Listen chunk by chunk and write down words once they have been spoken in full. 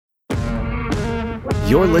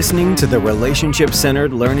You're listening to the Relationship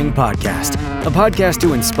Centered Learning Podcast, a podcast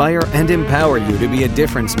to inspire and empower you to be a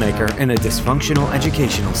difference maker in a dysfunctional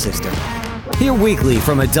educational system. Hear weekly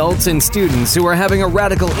from adults and students who are having a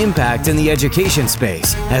radical impact in the education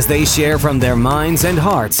space as they share from their minds and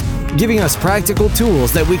hearts, giving us practical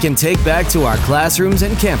tools that we can take back to our classrooms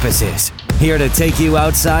and campuses. Here to take you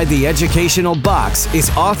outside the educational box is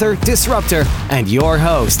author, disruptor, and your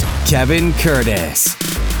host, Kevin Curtis.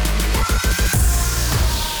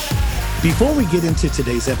 Before we get into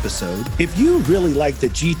today's episode, if you really like the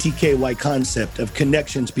GTKY concept of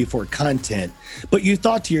connections before content, but you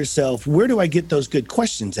thought to yourself, where do I get those good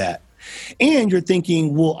questions at? And you're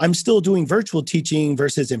thinking, well, I'm still doing virtual teaching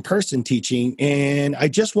versus in-person teaching, and I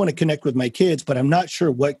just want to connect with my kids, but I'm not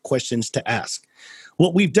sure what questions to ask.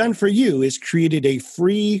 What we've done for you is created a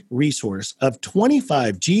free resource of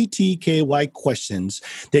 25 GTKY questions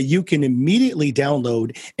that you can immediately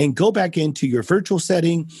download and go back into your virtual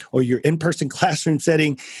setting or your in-person classroom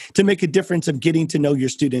setting to make a difference of getting to know your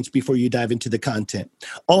students before you dive into the content.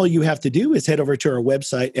 All you have to do is head over to our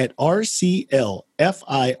website at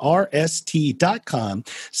rclfirst.com,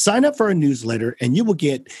 sign up for our newsletter, and you will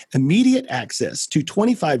get immediate access to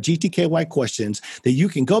 25 GTKY questions that you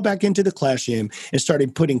can go back into the classroom and start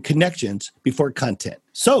putting connections before content.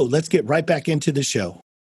 So let's get right back into the show.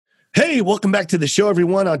 Hey, welcome back to the show,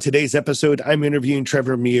 everyone. On today's episode, I'm interviewing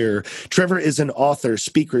Trevor Muir. Trevor is an author,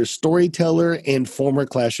 speaker, storyteller, and former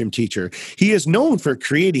classroom teacher. He is known for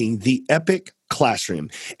creating the epic classroom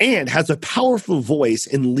and has a powerful voice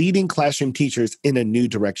in leading classroom teachers in a new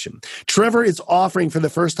direction. Trevor is offering for the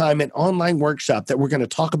first time an online workshop that we're going to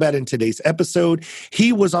talk about in today's episode.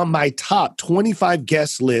 He was on my top 25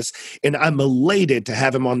 guest list, and I'm elated to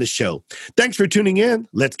have him on the show. Thanks for tuning in.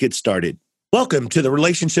 Let's get started. Welcome to the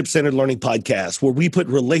Relationship Centered Learning Podcast, where we put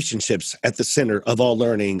relationships at the center of all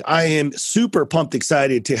learning. I am super pumped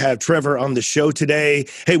excited to have Trevor on the show today.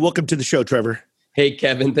 Hey, welcome to the show, Trevor. Hey,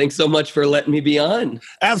 Kevin, thanks so much for letting me be on.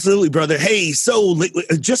 Absolutely, brother. Hey, so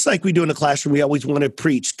just like we do in the classroom, we always want to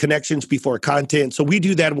preach connections before content. So we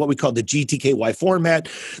do that in what we call the GTKY format.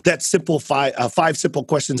 That's simple five simple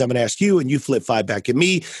questions I'm going to ask you, and you flip five back at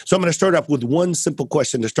me. So I'm going to start off with one simple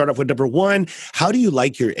question. To start off with number one, how do you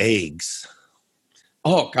like your eggs?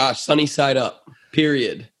 Oh, gosh, sunny side up,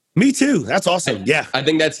 period. Me too. That's awesome. Yeah. I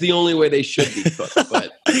think that's the only way they should be cooked.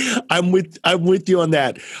 But I'm with you on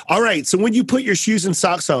that. All right. So when you put your shoes and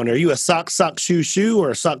socks on, are you a sock, shoe, or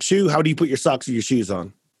a sock, shoe? How do you put your socks or your shoes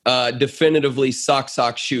on? Definitively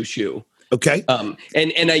sock, shoe. Okay.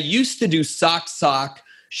 And I used to do sock,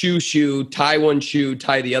 shoe, tie one shoe,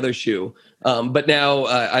 tie the other shoe. But now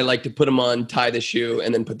I like to put them on, tie the shoe,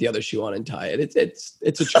 and then put the other shoe on and tie it.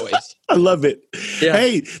 It's a choice. I love it. Yeah.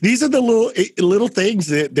 Hey, these are the little things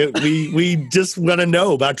that we just want to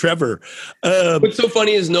know about Trevor. What's so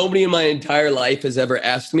funny is nobody in my entire life has ever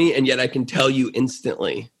asked me, and yet I can tell you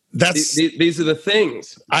instantly. These are the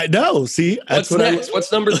things. I know. See, that's what's next.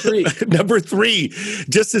 What's number three? Number three,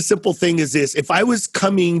 just a simple thing is this. If I was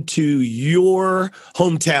coming to your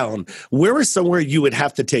hometown, where is somewhere you would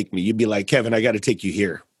have to take me? You'd be like, Kevin, I got to take you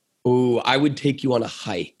here. Oh, I would take you on a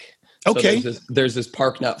hike. Okay. So there's this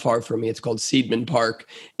park not far from me. It's called Seidman Park,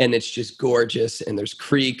 and it's just gorgeous. And there's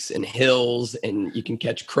creeks and hills, and you can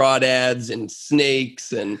catch crawdads and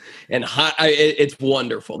snakes and it's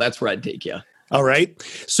wonderful. That's where I'd take you. All right.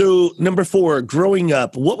 So number four, growing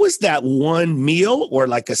up, what was that one meal or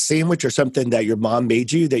like a sandwich or something that your mom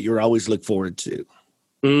made you that you always look forward to?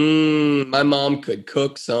 My mom could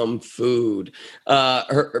cook some food.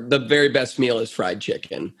 The very best meal is fried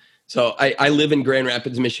chicken. So I live in Grand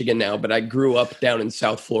Rapids, Michigan now, but I grew up down in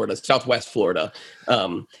Southwest Florida,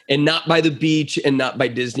 and not by the beach and not by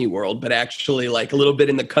Disney World, but actually like a little bit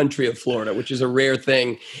in the country of Florida, which is a rare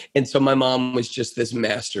thing. And so my mom was just this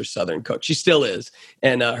master Southern cook. She still is.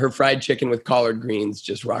 And her fried chicken with collard greens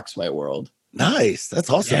just rocks my world. Nice. That's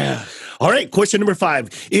awesome. Yeah. All right. Question number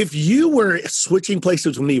five. If you were switching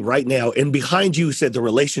places with me right now and behind you said the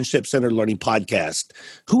Relationship Centered Learning Podcast,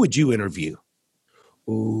 who would you interview?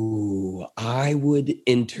 Ooh, I would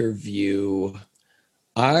interview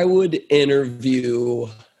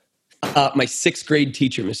my sixth grade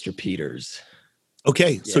teacher, Mr. Peters.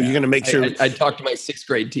 Okay, so you're going to make sure I'd talk to my sixth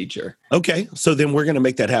grade teacher. Okay, so then we're going to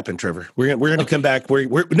make that happen, Trevor. We're going to come back.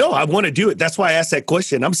 No, I want to do it. That's why I asked that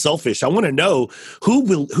question. I'm selfish. I want to know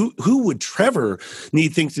who would Trevor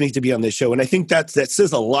think needs to be on this show, and I think that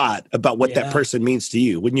says a lot about what that person means to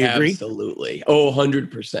you. Wouldn't you agree? Absolutely. Oh,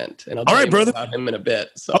 100%. And I'll tell you brother. about him in a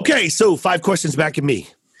bit. So. Okay, so 5 questions back at me.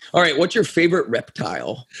 All right, what's your favorite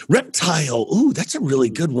reptile? Reptile. Ooh, that's a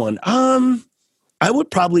really good one. I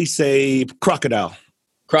would probably say crocodile.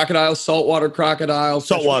 Crocodile, saltwater crocodile,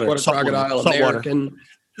 Saltwater crocodile, American.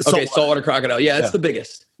 Saltwater. Okay, saltwater crocodile. Yeah, it's the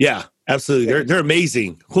biggest. Yeah, absolutely. They're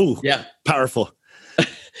amazing. Ooh, yeah, powerful.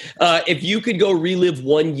 If you could go relive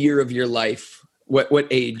 1 year of your life, what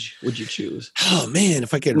age would you choose? Oh man,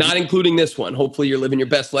 if I could, not including this one. Hopefully, you're living your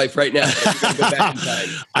best life right now. You're gonna go back in time.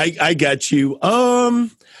 I got you.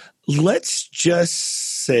 Let's just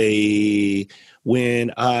say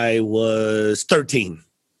when I was 13.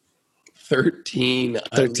 13.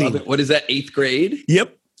 13. I love it. What is that? 8th grade?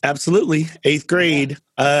 Yep. Absolutely. 8th grade.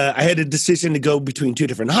 I had a decision to go between 2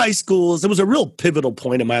 different high schools. It was a real pivotal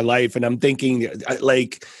point in my life. And I'm thinking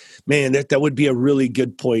like, man, that would be a really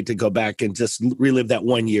good point to go back and just relive that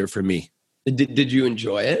 1 year for me. Did you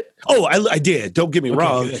enjoy it? Oh, I did. Don't get me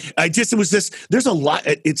wrong. Good. It was just, there's a lot.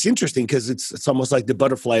 It's interesting because it's almost like the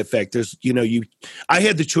butterfly effect. There's, I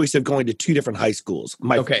had the choice of going to 2 different high schools.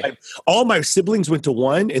 All my siblings went to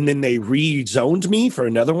one and then they rezoned me for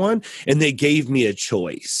another one and they gave me a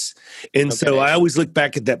choice. And so I always look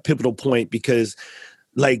back at that pivotal point because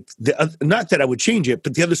like not that I would change it,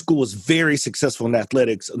 but the other school was very successful in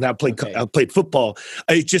athletics, and I played football.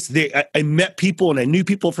 I met people and I knew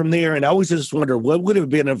people from there, and I always just wonder what would it have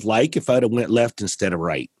been like if I'd have went left instead of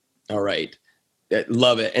right. All right,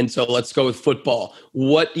 love it. And so let's go with football.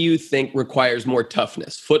 What do you think requires more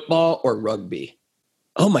toughness, football or rugby?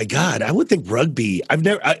 Oh my God, I would think rugby.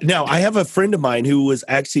 I have a friend of mine who was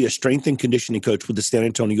actually a strength and conditioning coach with the San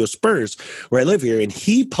Antonio Spurs, where I live here, and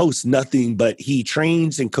he posts nothing but he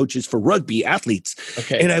trains and coaches for rugby athletes.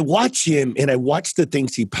 Okay. And I watch him and I watch the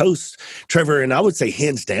things he posts, Trevor, and I would say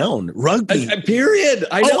hands down, rugby. Period.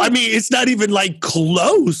 I know. I mean, it's not even like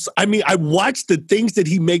close. I mean, I watch the things that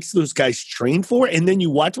he makes those guys train for, and then you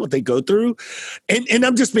watch what they go through. And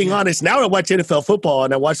I'm just being honest. Now I watch NFL football,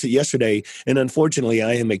 and I watched it yesterday, and unfortunately,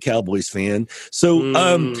 I am a Cowboys fan. So,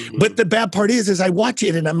 but the bad part is I watch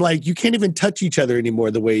it and I'm like, you can't even touch each other anymore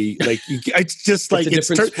the way, like, it's just like, it's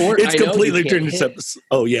sport. It's completely turned into,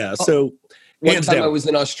 oh yeah. So one time I was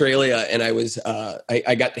in Australia and I was,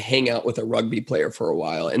 I got to hang out with a rugby player for a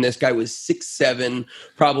while. And this guy was 6'7",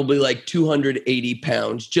 probably like 280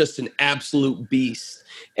 pounds, just an absolute beast.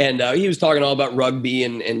 And he was talking all about rugby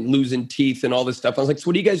and losing teeth and all this stuff. I was like, so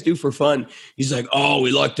what do you guys do for fun? He's like, oh,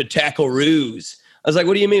 we like to tackle roos. I was like,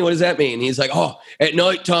 what do you mean? What does that mean? He's like, oh, at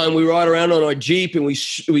nighttime we ride around on our Jeep and we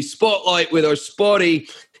spotlight with our spotty.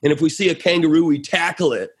 And if we see a kangaroo, we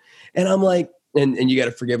tackle it. And I'm like, and you got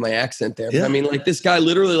to forgive my accent there. Yeah. But I mean, like this guy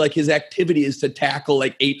literally, like his activity is to tackle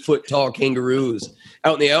like 8-foot tall kangaroos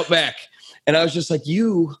out in the outback. And I was just like,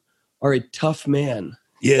 you are a tough man.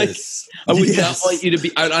 Yes. Like, I would not want you to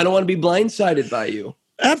be, I don't want to be blindsided by you.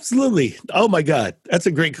 Absolutely. Oh my God. That's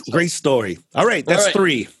a great story. All right. That's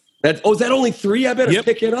 3. Is that only 3? I better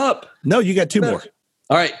pick it up. No, you got 2 more.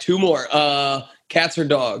 All right, 2 more. Cats or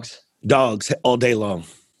dogs? Dogs all day long.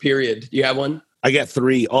 Period. Do you have one? I got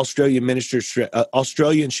 3 Australian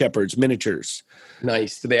Shepherds, miniatures.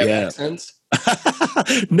 Nice. Do they have accents?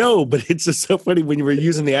 No, but it's just so funny when you were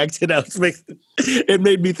using the accent. It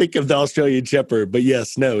made me think of the Australian Shepherd. But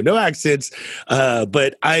yes, no accents.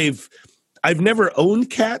 But I've never owned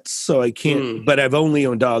cats, so I can't. But I've only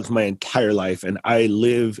owned dogs my entire life, and I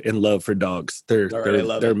live in love for dogs. They're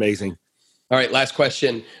amazing. All right, last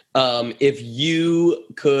question. If you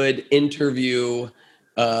could interview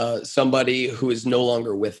somebody who is no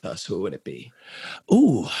longer with us, who would it be?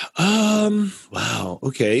 Ooh, wow.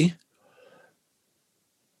 Okay,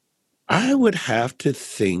 I would have to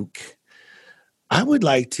think. I would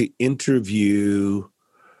like to interview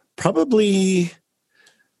probably.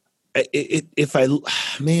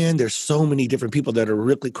 There's so many different people that are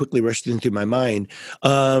really quickly rushed into my mind.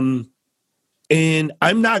 And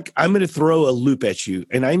I'm going to throw a loop at you,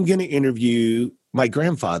 and I'm going to interview my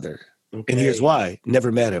grandfather. Okay. And here's why.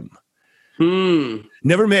 Never met him.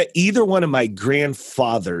 Never met either one of my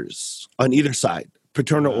grandfathers on either side.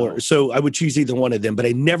 Paternal or so I would choose either one of them, but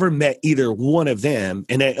I never met either one of them.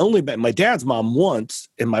 And I only met my dad's mom once,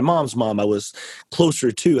 and my mom's mom I was closer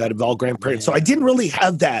to out of all grandparents. So I didn't really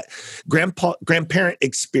have that grandparent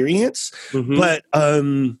experience. But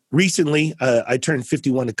recently I turned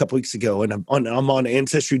 51 a couple weeks ago, and I'm on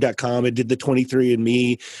Ancestry.com. I did the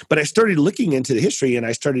 23andMe, but I started looking into the history, and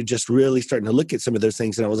I started just really starting to look at some of those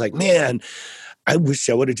things. And I was like, man, I wish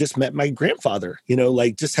I would have just met my grandfather,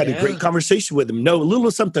 like just had a great conversation with him, know a little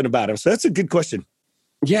something about him. So that's a good question.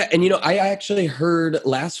 Yeah, and I actually heard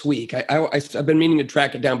last week. I've been meaning to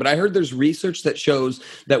track it down, but I heard there's research that shows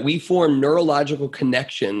that we form neurological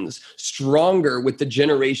connections stronger with the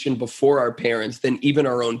generation before our parents than even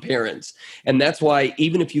our own parents, and that's why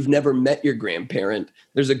even if you've never met your grandparent,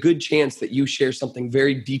 there's a good chance that you share something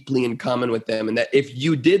very deeply in common with them, and that if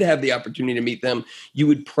you did have the opportunity to meet them, you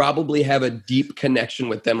would probably have a deep connection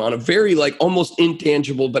with them on a very like almost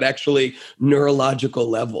intangible, but actually neurological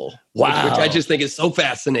level. Wow. Which I just think is so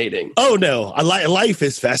fascinating. Oh, no. Life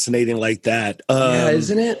is fascinating like that. Yeah,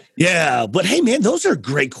 isn't it? Yeah. But hey, man, those are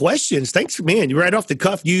great questions. Thanks, man. You're right off the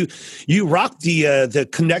cuff. You rocked the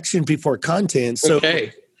connection before content. So,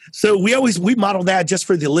 okay. So we model that just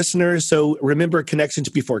for the listeners. So remember, connections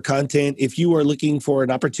before content. If you are looking for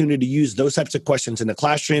an opportunity to use those types of questions in the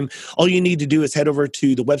classroom, all you need to do is head over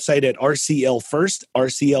to the website at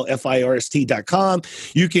rclfirst.com.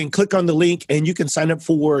 You can click on the link and you can sign up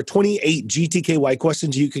for 28 GTKY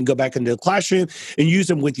questions. You can go back into the classroom and use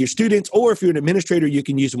them with your students. Or if you're an administrator, you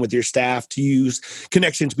can use them with your staff to use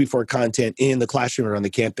connections before content in the classroom or on the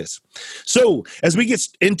campus. So as we get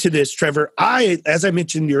into this, Trevor, as I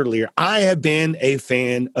mentioned earlier, I have been a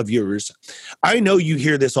fan of yours. I know you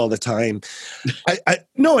hear this all the time.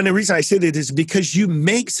 No, and the reason I say that is because you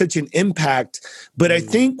make such an impact. But I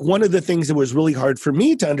think one of the things that was really hard for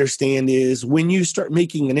me to understand is when you start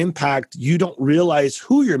making an impact, you don't realize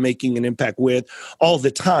who you're making an impact with all the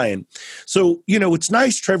time. So, it's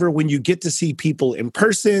nice, Trevor, when you get to see people in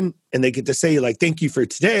person and they get to say like, thank you for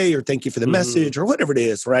today, or thank you for the message, or whatever it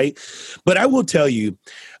is, right? But I will tell you,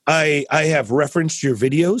 I have referenced your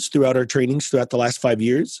videos throughout our trainings throughout the last 5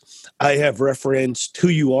 years. I have referenced who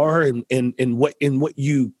you are and what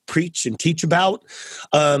you preach and teach about.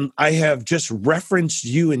 I have just referenced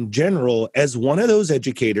you in general as one of those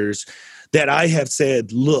educators that I have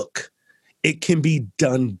said, look, it can be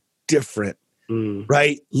done different,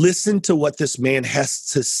 right? Listen to what this man has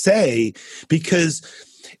to say, because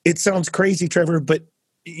it sounds crazy, Trevor, but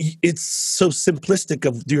it's so simplistic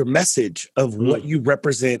of your message of what you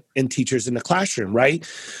represent in teachers in the classroom, right?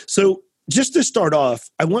 So just to start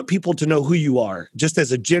off, I want people to know who you are, just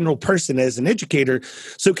as a general person, as an educator.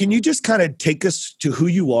 So can you just kind of take us to who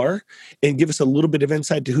you are and give us a little bit of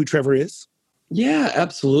insight to who Trevor is? Yeah,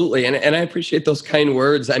 absolutely. And I appreciate those kind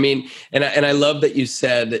words. I mean, and I love that you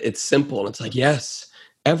said it's simple. And it's like, yes,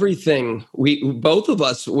 everything both of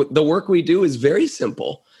us, the work we do is very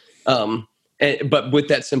simple. But with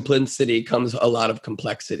that simplicity comes a lot of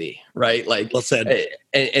complexity, right? Like, well said.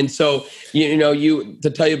 And so,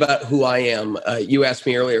 to tell you about who I am, you asked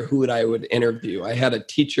me earlier who I would interview. I had a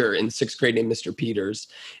teacher in 6th grade named Mr. Peters.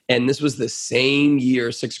 And this was the same year,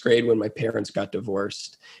 6th grade, when my parents got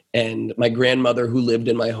divorced. And my grandmother, who lived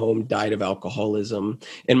in my home, died of alcoholism.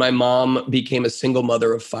 And my mom became a single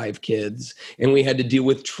mother of 5 kids. And we had to deal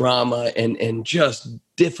with trauma and just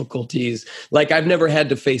difficulties like I've never had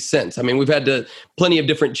to face since. I mean, we've had plenty of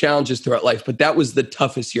different challenges throughout life, but that was the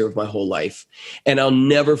toughest year of my whole life. And I'll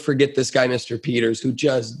never forget this guy, Mr. Peters, who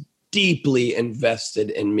just deeply invested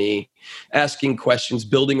in me, asking questions,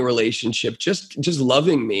 building a relationship, just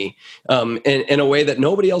loving me in a way that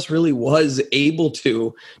nobody else really was able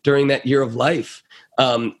to during that year of life.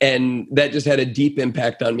 And that just had a deep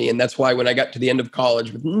impact on me. And that's why when I got to the end of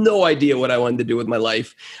college with no idea what I wanted to do with my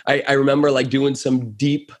life, I remember like doing some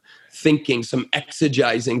deep thinking, some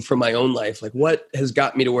exegizing for my own life, like what has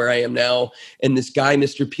got me to where I am now. And this guy,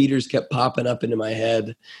 Mr. Peters, kept popping up into my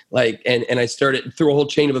head. Like, and I started through a whole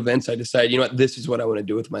chain of events. I decided, this is what I want to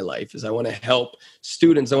do with my life is I want to help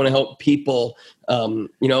students. I want to help people,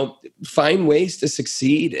 find ways to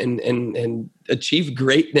succeed and achieve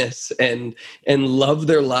greatness and love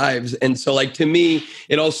their lives. And so like, to me,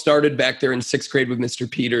 it all started back there in 6th grade with Mr.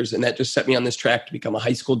 Peters. And that just set me on this track to become a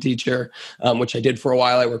high school teacher, which I did for a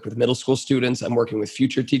while. I worked with middle school students. I'm working with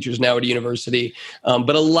future teachers now at a university.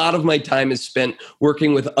 But a lot of my time is spent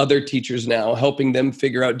working with other teachers now, helping them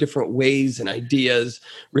figure out different ways and ideas,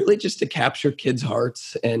 really just to capture kids'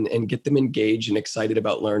 hearts and get them engaged and excited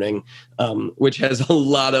about learning, which has a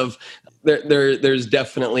lot of, there's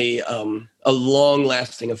definitely a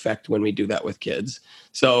long-lasting effect when we do that with kids.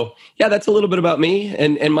 So yeah, that's a little bit about me.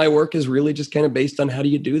 And my work is really just kind of based on how do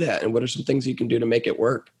you do that? And what are some things you can do to make it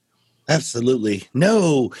work? Absolutely.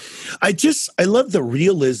 No, I love the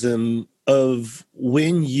realism of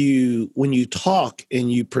when you talk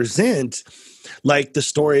and you present, like the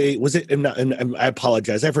story, was it, and I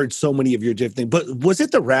apologize, I've heard so many of your different things, but was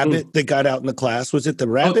it the rabbit that got out in the class? Was it the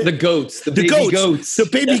rabbit? Oh, the goats, the baby goats. The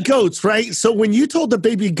baby goats, right? So when you told the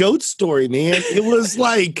baby goat story, man, it was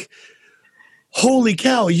like, holy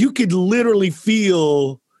cow, you could literally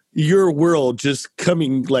feel your world just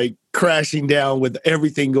coming like crashing down with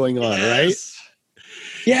everything going on, right?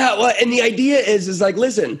 Yeah, well, and the idea is like,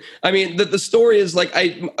 listen, I mean, the story is like,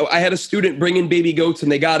 I had a student bring in baby goats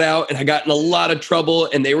and they got out and I got in a lot of trouble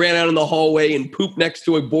and they ran out in the hallway and pooped next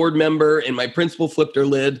to a board member and my principal flipped her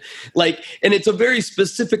lid. Like, and it's a very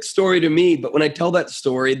specific story to me, but when I tell that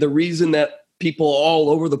story, the reason that people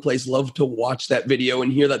all over the place love to watch that video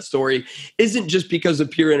and hear that story isn't just because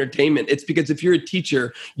of pure entertainment. It's because if you're a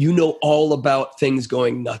teacher, you know all about things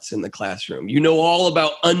going nuts in the classroom. You know all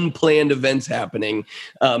about unplanned events happening.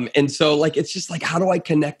 And so like, it's just like, how do I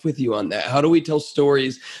connect with you on that? How do we tell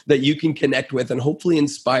stories that you can connect with and hopefully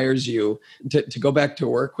inspires you to go back to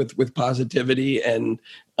work with positivity and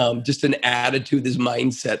just an attitude, this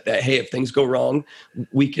mindset that, hey, if things go wrong,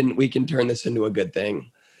 we can turn this into a good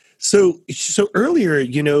thing. So earlier,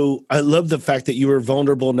 I love the fact that you were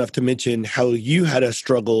vulnerable enough to mention how you had a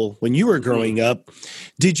struggle when you were growing up.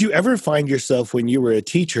 Did you ever find yourself when you were a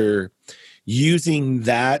teacher using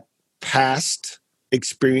that past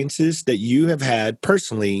experiences that you have had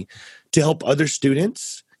personally to help other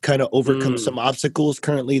students kind of overcome some obstacles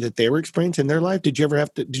currently that they were experiencing in their life? Did you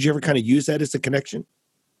ever kind of use that as a connection?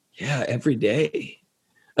 Yeah, every day.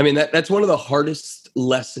 I mean, that's one of the hardest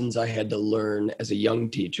lessons I had to learn as a young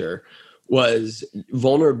teacher was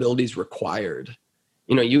vulnerability is required.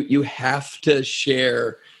 You have to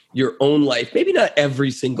share your own life, maybe not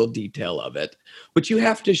every single detail of it, but you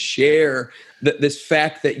have to share this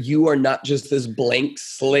fact that you are not just this blank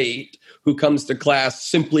slate who comes to class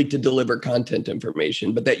simply to deliver content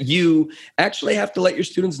information, but that you actually have to let your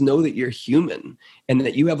students know that you're human and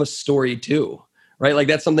that you have a story too. Right? Like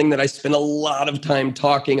that's something that I spend a lot of time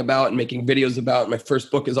talking about and making videos about. My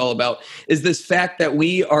first book is all about is this fact that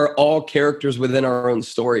we are all characters within our own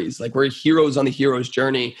stories. Like we're heroes on the hero's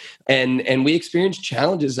journey and we experience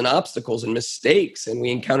challenges and obstacles and mistakes and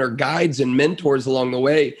we encounter guides and mentors along the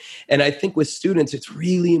way. And I think with students, it's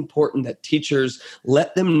really important that teachers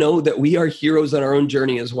let them know that we are heroes on our own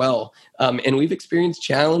journey as well. And we've experienced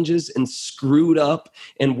challenges and screwed up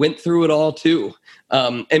and went through it all too.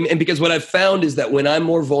 And because what I've found is that when I'm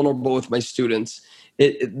more vulnerable with my students,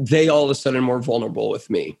 they all of a sudden are more vulnerable with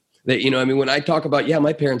me. That, when I talk about,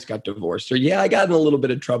 my parents got divorced, or I got in a little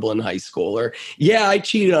bit of trouble in high school, or I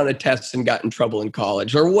cheated on a test and got in trouble in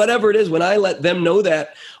college, or whatever it is, when I let them know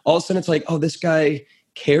that, all of a sudden it's like, oh, this guy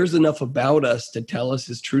cares enough about us to tell us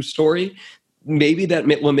his true story. Maybe that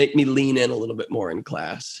will make me lean in a little bit more in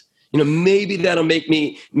class. Maybe that'll make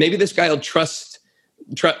me, maybe this guy will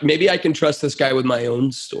maybe I can trust this guy with my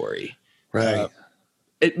own story. Right.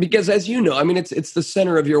 Because as you know, I mean, it's the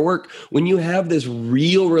center of your work. When you have this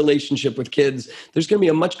real relationship with kids, there's going to be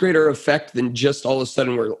a much greater effect than just all of a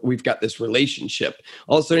sudden we've got this relationship.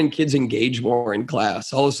 All of a sudden kids engage more in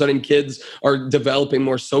class. All of a sudden kids are developing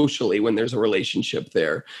more socially when there's a relationship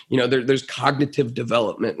there. There's cognitive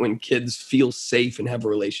development when kids feel safe and have a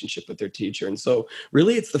relationship with their teacher. And so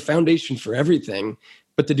really it's the foundation for everything.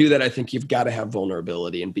 But to do that, I think you've got to have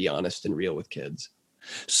vulnerability and be honest and real with kids.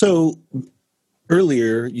 So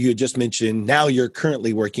earlier, you had just mentioned now you're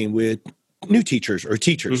currently working with new teachers or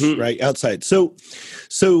teachers, right, outside. So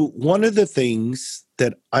one of the things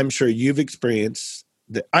that I'm sure you've experienced,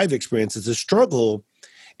 that I've experienced as a struggle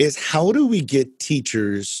is how do we get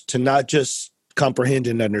teachers to not just comprehend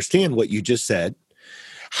and understand what you just said?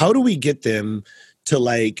 How do we get them to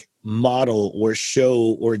like model or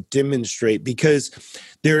show or demonstrate? Because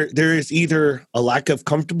there is either a lack of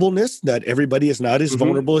comfortableness that everybody is not as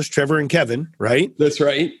vulnerable as Trevor and Kevin, right? That's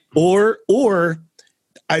right. Or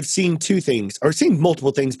I've seen two things, or seen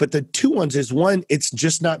multiple things, but the two ones is one, it's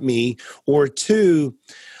just not me, or two,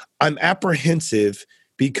 I'm apprehensive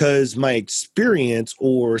because my experience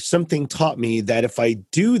or something taught me that if I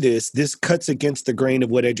do this cuts against the grain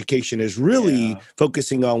of what education is really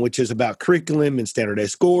focusing on, which is about curriculum and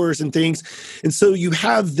standardized scores and things. And so you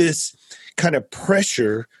have this kind of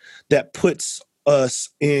pressure that puts us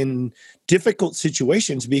in difficult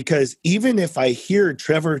situations, because even if I hear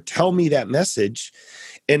Trevor tell me that message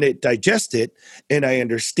and it digest it and I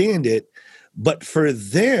understand it, but for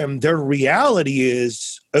them, their reality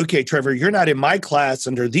is, okay, Trevor, you're not in my class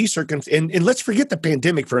under these circumstances. And let's forget the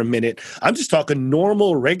pandemic for a minute. I'm just talking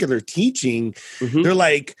normal, regular teaching. They're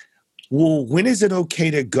like, well, when is it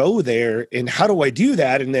okay to go there? And how do I do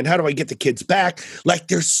that? And then how do I get the kids back? Like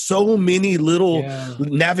there's so many little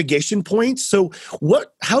navigation points. So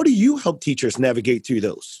how do you help teachers navigate through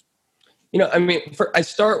those? I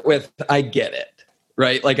start with, I get it,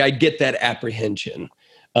 right? Like I get that apprehension.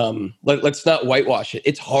 Let's not whitewash it.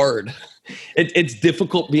 It's hard. It's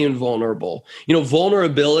difficult being vulnerable.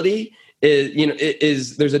 Vulnerability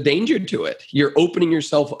is there's a danger to it. You're opening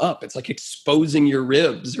yourself up. It's like exposing your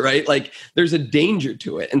ribs, right? Like there's a danger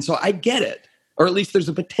to it. And so I get it, or at least there's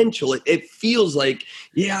a potential. It feels like,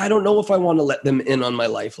 yeah, I don't know if I want to let them in on my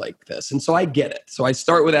life like this. And so I get it. So I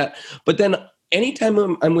start with that. But then anytime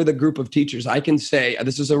I'm with a group of teachers, I can say,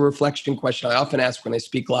 this is a reflection question I often ask when I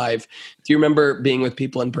speak live. Do you remember being with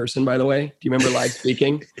people in person, by the way? Do you remember live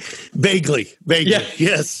speaking? Vaguely. Yeah.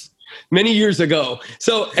 Yes. Many years ago.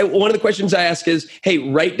 So one of the questions I ask is, hey,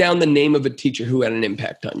 write down the name of a teacher who had an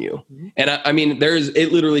impact on you. Mm-hmm. And I mean,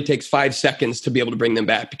 it literally takes 5 seconds to be able to bring them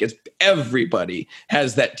back, because everybody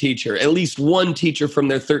has that teacher. At least one teacher from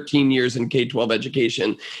their 13 years in K-12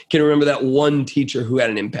 education can remember that one teacher who had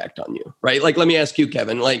an impact on you, right? Like, let me ask you,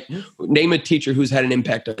 Kevin, like, name a teacher who's had an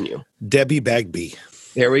impact on you. Debbie Bagby.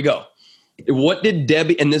 There we go. What did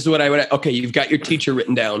Debbie, and this is what I would, okay, you've got your teacher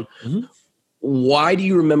written down. Mm-hmm. Why do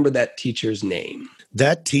you remember that teacher's name?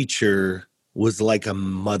 That teacher was like a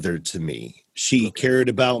mother to me. She cared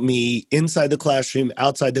about me inside the classroom,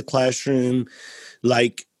 outside the classroom.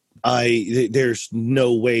 Like there's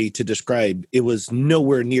no way to describe. It was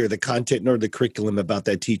nowhere near the content nor the curriculum about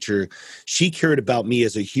that teacher. She cared about me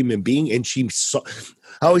as a human being. And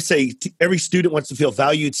I always say every student wants to feel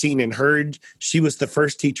valued, seen, and heard. She was the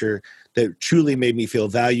first teacher that truly made me feel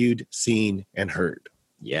valued, seen, and heard.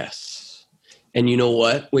 Yes. And you know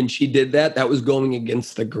what? When she did that, that was going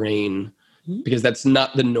against the grain, because that's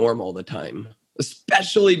not the norm all the time,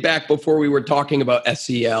 especially back before we were talking about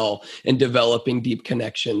SEL and developing deep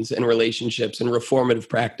connections and relationships and reformative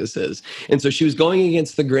practices. And so she was going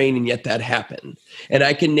against the grain, and yet that happened. And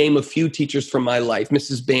I can name a few teachers from my life,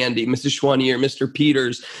 Mrs. Bandy, Mrs. Schwanier, Mr.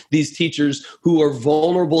 Peters, these teachers who are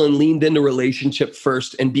vulnerable and leaned into relationship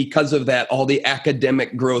first. And because of that, all the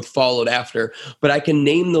academic growth followed after. But I can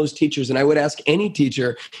name those teachers, and I would ask any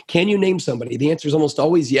teacher, can you name somebody? The answer is almost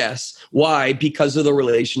always yes. Why? Because of the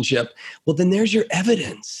relationship. Well, then there's your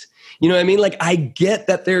evidence. You know what I mean? Like, I get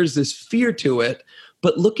that there's this fear to it,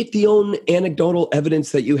 but look at the own anecdotal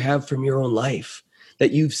evidence that you have from your own life,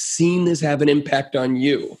 that you've seen this have an impact on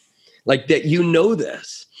you, like that, you know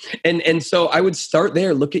this. And so I would start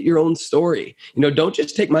there. Look at your own story. Don't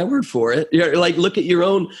just take my word for it. Like, look at your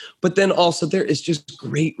own. But then also there is just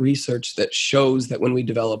great research that shows that when we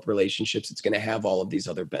develop relationships, it's going to have all of these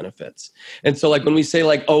other benefits. And so, like, when we say,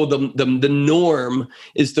 like, oh, the norm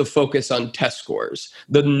is to focus on test scores.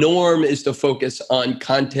 The norm is to focus on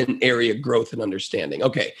content area growth and understanding.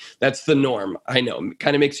 Okay, that's the norm. I know, it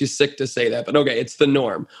kind of makes you sick to say that, but okay, it's the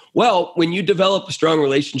norm. Well, when you develop a strong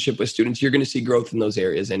relationship with students, you're going to see growth in those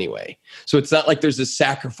areas anyway. So it's not like there's a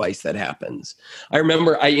sacrifice that happens. I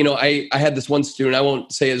remember I had this one student, I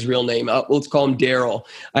won't say his real name. Let's call him Daryl.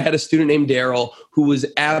 I had a student named Daryl who was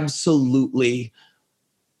absolutely,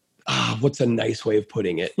 what's a nice way of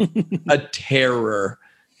putting it? A terror.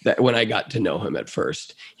 That when I got to know him at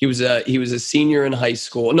first, he was a senior in high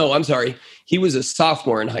school. No, I'm sorry. He was a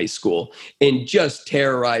sophomore in high school and just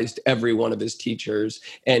terrorized every one of his teachers.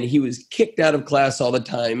 And he was kicked out of class all the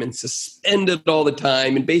time and suspended all the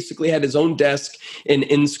time, and basically had his own desk and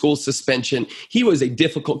in-school suspension. He was a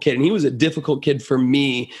difficult kid, and he was a difficult kid for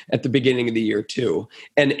me at the beginning of the year too.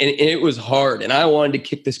 And it was hard. And I wanted to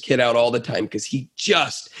kick this kid out all the time because he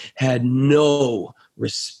just had no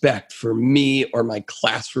respect for me or my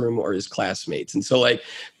classroom or his classmates. And so, like,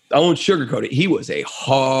 I won't sugarcoat it. He was a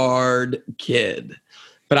hard kid.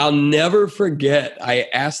 But I'll never forget, I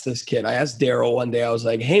asked Daryl one day, I was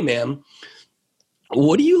like, hey, man,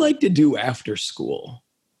 what do you like to do after school?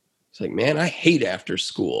 He's like, man, I hate after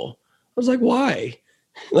school. I was like, why?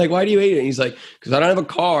 Like, why do you hate it? And he's like, because I don't have a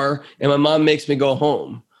car and my mom makes me go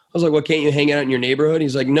home. I was like, well, can't you hang out in your neighborhood?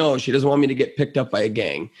 He's like, no, she doesn't want me to get picked up by a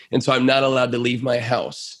gang. And so I'm not allowed to leave my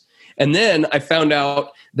house. And then I found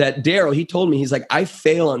out that Daryl, he told me, he's like, I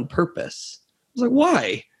fail on purpose. I was like,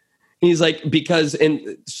 why? And he's like, because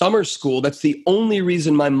in summer school, that's the only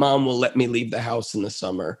reason my mom will let me leave the house in the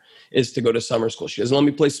summer, is to go to summer school. She doesn't let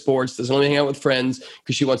me play sports, doesn't let me hang out with friends,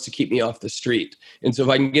 because she wants to keep me off the street. And so if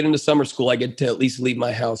I can get into summer school, I get to at least leave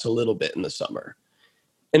my house a little bit in the summer.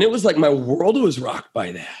 And it was like my world was rocked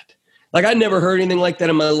by that. Like, I'd never heard anything like that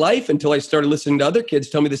in my life until I started listening to other kids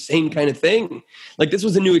tell me the same kind of thing. Like, this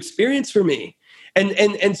was a new experience for me.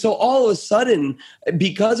 And so all of a sudden,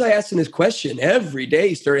 because I asked him this question every day,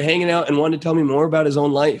 he started hanging out and wanted to tell me more about his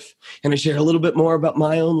own life. And I shared a little bit more about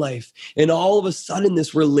my own life. And all of a sudden,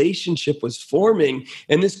 this relationship was forming.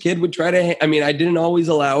 And this kid would try to, I didn't always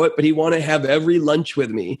allow it, but he wanted to have every lunch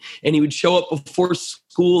with me. And he would show up before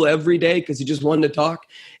school every day because he just wanted to talk.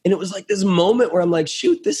 And it was like this moment where I'm like,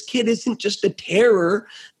 shoot, this kid isn't just a terror.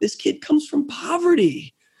 This kid comes from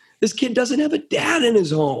poverty. This kid doesn't have a dad in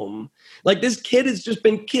his home. Like, this kid has just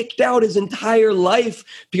been kicked out his entire life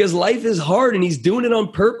because life is hard and he's doing it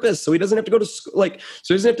on purpose. So he doesn't have to go to school,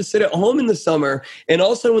 so he doesn't have to sit at home in the summer. And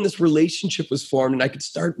also when this relationship was formed and I could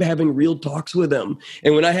start having real talks with him.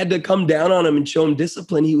 And when I had to come down on him and show him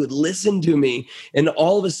discipline, he would listen to me. And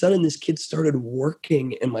all of a sudden, this kid started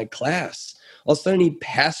working in my class. All of a sudden, he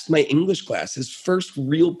passed my English class, his first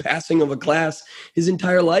real passing of a class his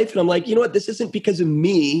entire life. And I'm like, you know what? This isn't because of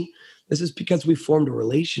me. This is because we formed a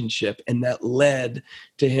relationship, and that led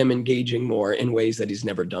to him engaging more in ways that he's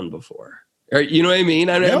never done before. Or, you know what I mean?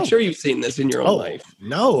 I'm sure you've seen this in your own life.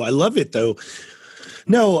 No, I love it though.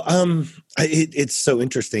 No, it's so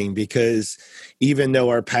interesting because even though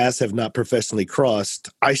our paths have not professionally crossed,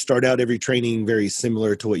 I start out every training very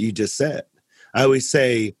similar to what you just said. I always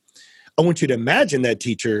say, I want you to imagine that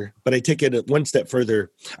teacher, but I take it one step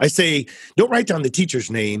further. I say, don't write down the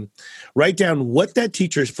teacher's name. Write down what that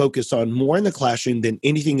teacher is focused on more in the classroom than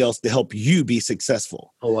anything else to help you be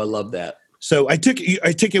successful. Oh, I love that. So I take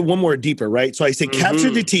it one more deeper, right? So I say, capture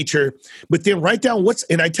the teacher, but then write down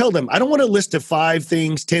and I tell them, I don't want a list of 5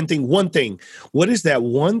 things, 10 things, one thing. What is that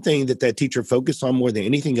one thing that teacher focused on more than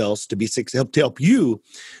anything else to help you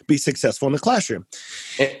be successful in the classroom?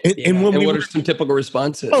 And what are some typical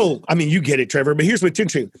responses? Oh, I mean, you get it, Trevor, but here's what's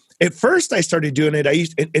interesting. At first I started doing it.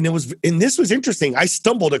 This was interesting. I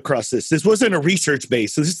stumbled across this. This wasn't a research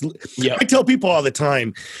base. So I tell people all the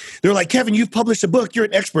time, they're like, Kevin, you've published a book. You're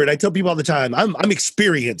an expert. I tell people all the time, I'm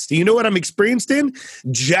experienced. Do you know what I'm experienced in?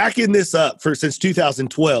 Jacking this up since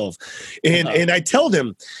 2012. And I tell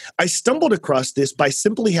them, I stumbled across this by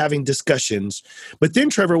simply having discussions. But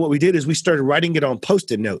then, Trevor, what we did is we started writing it on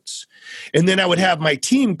Post-it notes. And then I would have my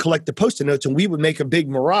team collect the Post-it notes and we would make a big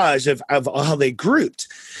mirage of how they grouped.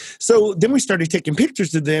 So then we started taking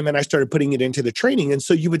pictures of them and I started putting it into the training. And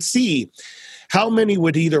so you would see how many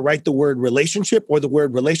would either write the word relationship or the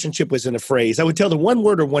word relationship was in a phrase. I would tell them one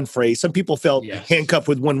word or one phrase. Some people felt handcuffed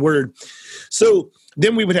with one word. So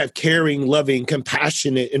then we would have caring, loving,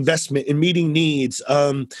 compassionate, investment in meeting needs,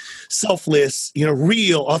 selfless,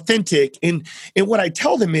 real, authentic. And what I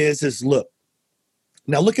tell them is look,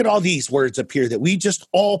 now look at all these words up here that we just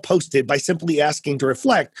all posted by simply asking to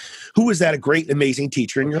reflect, who was that a great, amazing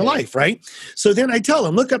teacher in your life, right? So then I tell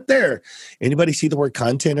them, look up there. Anybody see the word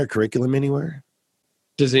content or curriculum anywhere?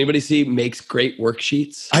 Does anybody see makes great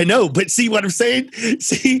worksheets? I know, but see what I'm saying?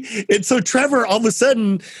 See, and so Trevor, all of a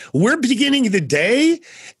sudden, we're beginning the day,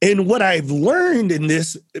 and what I've learned in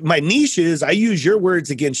this, my niche is I use your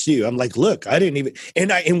words against you. I'm like, look, I didn't even,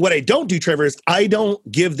 and what I don't do, Trevor, is I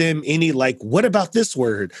don't give them any what about this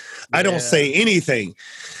word? I don't say anything.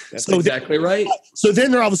 That's exactly right. So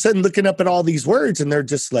then they're all of a sudden looking up at all these words, and they're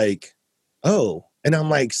just like, oh. And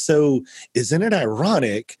I'm like, so isn't it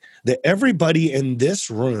ironic that everybody in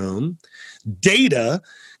this room, data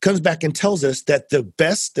comes back and tells us that the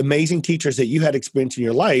best amazing teachers that you had experience in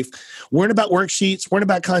your life weren't about worksheets, weren't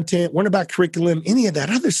about content, weren't about curriculum, any of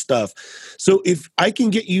that other stuff. So if I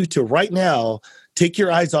can get you to right now take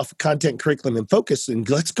your eyes off of content, curriculum, and focus, and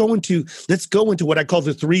let's go into what I call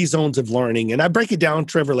the 3 zones of learning. And I break it down,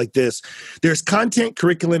 Trevor, like this. There's content,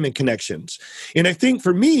 curriculum, and connections. And I think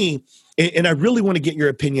for me, and I really want to get your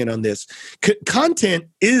opinion on this, content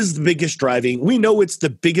is the biggest driving. We know it's the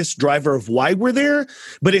biggest driver of why we're there,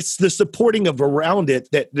 but it's the supporting of around it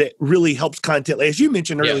that really helps content, as you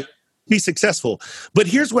mentioned earlier, be successful. But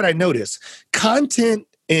here's what I notice. Content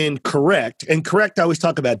and correct, I always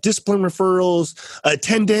talk about discipline referrals,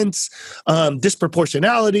 attendance,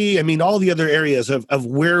 disproportionality. I mean, all the other areas of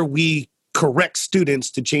where we correct students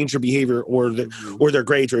to change their behavior or their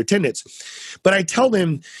grades or attendance. But I tell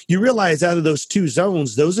them, you realize out of those 2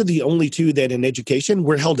 zones, those are the only 2 that in education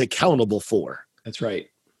we're held accountable for. That's right.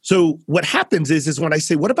 So what happens is when I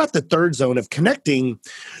say, what about the 3rd zone of connecting?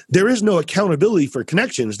 There is no accountability for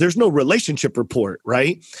connections. There's no relationship report,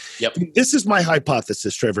 right? Yep. This is my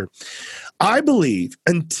hypothesis, Trevor. I believe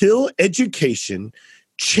until education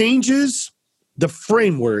changes the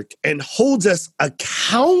framework and holds us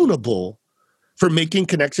accountable for making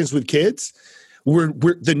connections with kids,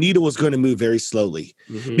 the needle is going to move very slowly.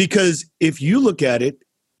 Mm-hmm. Because if you look at it,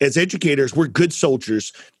 as educators, we're good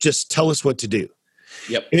soldiers. Just tell us what to do.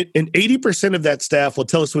 Yep. And 80% of that staff will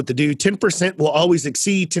tell us what to do. 10% will always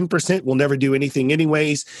exceed. 10% will never do anything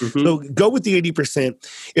anyways. Mm-hmm. So go with the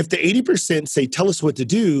 80%. If the 80% say, tell us what to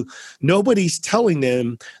do, nobody's telling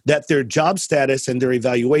them that their job status and their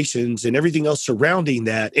evaluations and everything else surrounding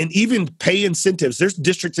that, and even pay incentives. There's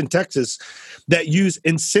districts in Texas that use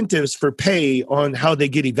incentives for pay on how they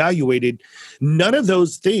get evaluated. None of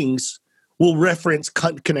those things will reference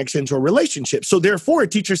connections or relationships. So therefore, a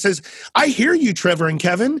teacher says, I hear you, Trevor and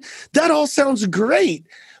Kevin. That all sounds great.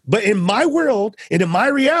 But in my world and in my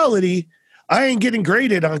reality, I ain't getting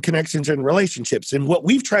graded on connections and relationships. And what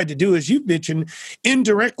we've tried to do, as you've mentioned,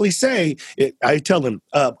 indirectly say, I tell them,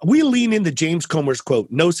 we lean into James Comer's quote,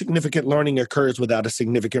 no significant learning occurs without a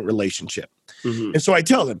significant relationship. Mm-hmm. And so I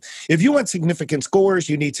tell them, if you want significant scores,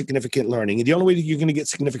 you need significant learning. And the only way that you're going to get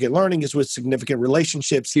significant learning is with significant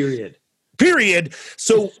relationships. Period.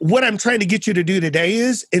 So what I'm trying to get you to do today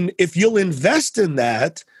is, and if you'll invest in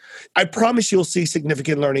that, I promise you'll see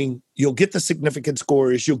significant learning. You'll get the significant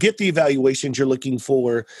scores. You'll get the evaluations you're looking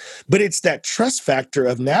for. But it's that trust factor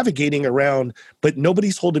of navigating around, but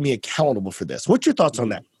nobody's holding me accountable for this. What's your thoughts on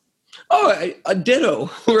that? Oh, a ditto,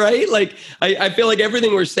 right? Like, I feel like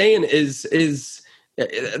everything we're saying is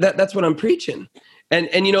that's what I'm preaching.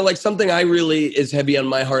 And you know, like something I really is heavy on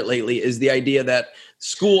my heart lately is the idea that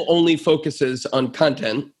school only focuses on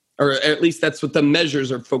content, or at least that's what the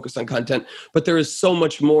measures are, focused on content, but there is so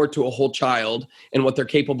much more to a whole child and what they're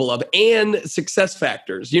capable of, and success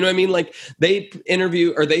factors. You know what I mean? Like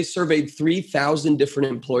they surveyed 3,000 different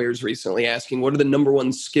employers recently, asking what are the number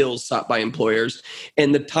one skills sought by employers.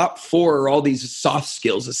 And the top 4 are all these soft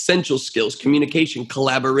skills, essential skills: communication,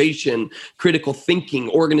 collaboration, critical thinking,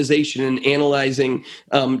 organization, and analyzing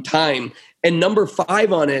time. And number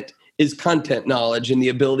 5 on it is content knowledge and the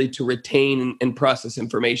ability to retain and process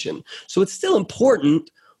information. So it's still important,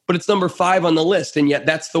 but it's number 5 on the list. And yet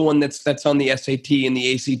that's the one that's on the SAT and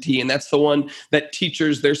the ACT. And that's the one that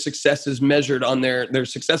teachers, their success is measured on their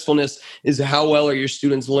successfulness is how well are your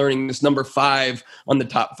students learning this number 5 on the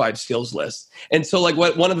top 5 skills list. And so like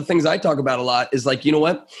one of the things I talk about a lot is like, you know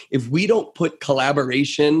what, if we don't put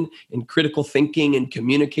collaboration and critical thinking and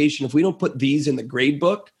communication, if we don't put these in the grade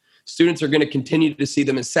book, students are going to continue to see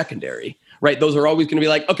them as secondary, right? Those are always going to be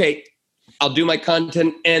like, okay, I'll do my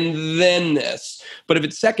content and then this. But if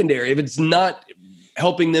it's secondary, if it's not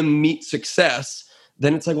helping them meet success,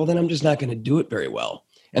 then it's like, well, then I'm just not going to do it very well.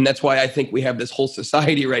 And that's why I think we have this whole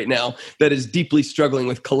society right now that is deeply struggling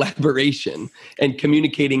with collaboration and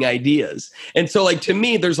communicating ideas. And so like, to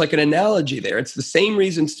me, there's like an analogy there. It's the same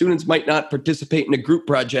reason students might not participate in a group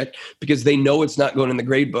project because they know it's not going in the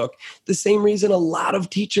grade book. The same reason a lot of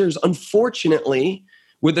teachers, unfortunately,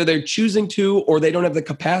 whether they're choosing to or they don't have the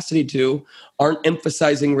capacity to, aren't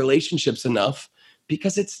emphasizing relationships enough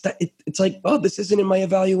because it's like, oh, this isn't in my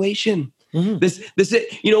evaluation. Mm-hmm. This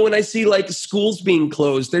you know, when I see like schools being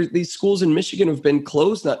closed, these schools in Michigan have been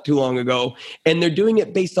closed not too long ago, and they're doing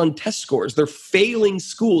it based on test scores. They're failing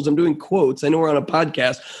schools. I'm doing quotes. I know we're on a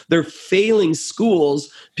podcast. They're failing schools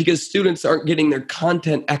because students aren't getting their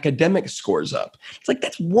content academic scores up. It's like,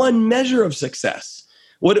 that's one measure of success.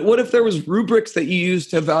 What if there was rubrics that you use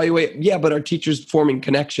to evaluate? Yeah, but are teachers forming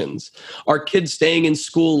connections? Are kids staying in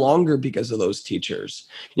school longer because of those teachers?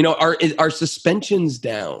 You know, are suspensions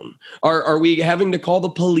down? Are we having to call the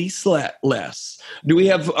police less?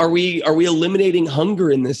 Are we eliminating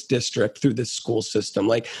hunger in this district through this school system?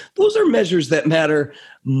 Like, those are measures that matter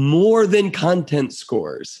more than content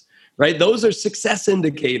scores. Right? Those are success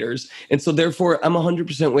indicators. And so therefore, I'm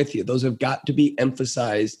 100% with you. Those have got to be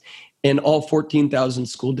emphasized in all 14,000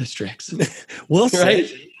 school districts. We'll right?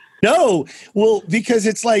 say. No, well, because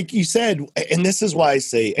it's like you said, and this is why I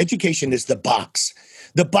say education is the box.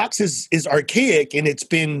 The box is archaic, and it's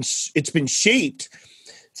been shaped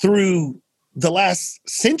through the last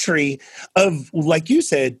century of, like you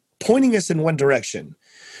said, pointing us in one direction.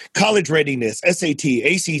 College readiness, SAT,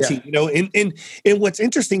 ACT, yeah. You know, and what's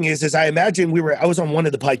interesting is I imagine I was on one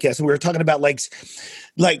of the podcasts and we were talking about like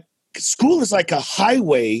school is like a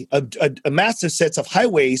highway, a massive sets of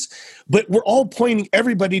highways, but we're all pointing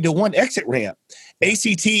everybody to one exit ramp.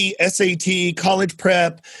 ACT, SAT, college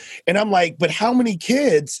prep. And I'm like, but how many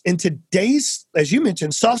kids in today's, as you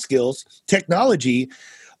mentioned, soft skills, technology,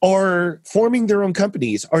 are forming their own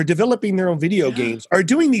companies, are developing their own video games, are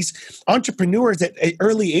doing these entrepreneurs at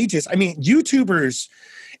early ages? I mean, YouTubers.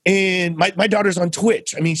 And my daughter's on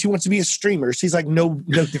Twitch. I mean, she wants to be a streamer. She's like no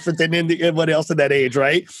different than anyone else at that age,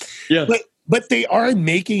 right? Yeah. But they are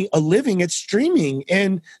making a living at streaming,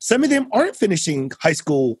 and some of them aren't finishing high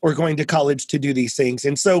school or going to college to do these things.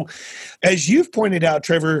 And so, as you've pointed out,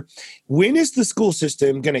 Trevor, when is the school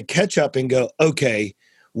system going to catch up and go, okay,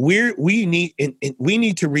 we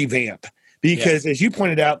need to revamp? Because as you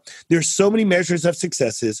pointed out, there's so many measures of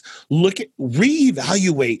successes.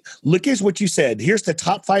 Reevaluate. Look at what you said. Here's the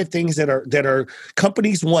top 5 things that are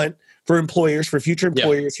companies want for employers, for future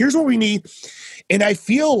employers. Yeah. Here's what we need. And I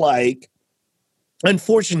feel like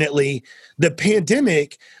unfortunately, the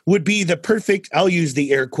pandemic would be the perfect, I'll use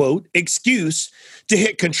the air quote, excuse to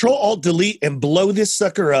hit Control Alt Delete and blow this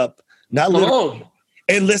sucker up. Not literally.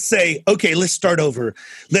 And let's say, okay, let's start over.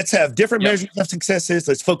 Let's have different measures of successes.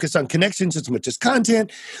 Let's focus on connections as much as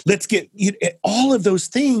content. Let's get all of those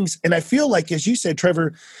things. And I feel like, as you said,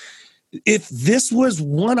 Trevor, if this was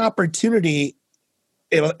one opportunity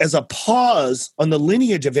as a pause on the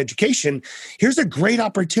lineage of education, here's a great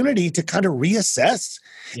opportunity to kind of reassess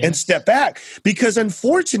and step back. Because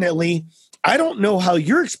unfortunately, I don't know how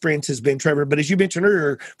your experience has been, Trevor, but as you mentioned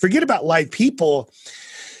earlier, forget about live people.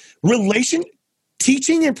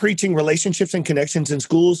 Teaching and preaching relationships and connections in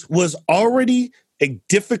schools was already a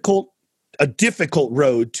difficult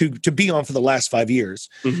road to be on for the last 5 years.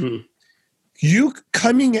 Mm-hmm. You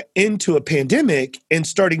coming into a pandemic and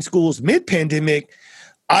starting schools mid-pandemic,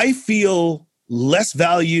 I feel less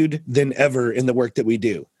valued than ever in the work that we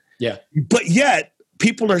do. Yeah. But yet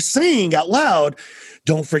people are saying out loud,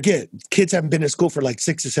 don't forget, kids haven't been in school for like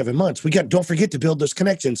 6 or 7 months. Don't forget to build those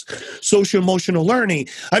connections. Social emotional learning.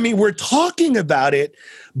 I mean, we're talking about it,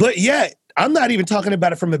 but yet I'm not even talking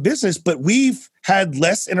about it from a business, but we've had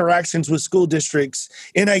less interactions with school districts.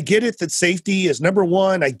 And I get it that safety is number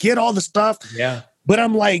one. I get all the stuff. Yeah. But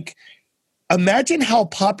I'm like, imagine how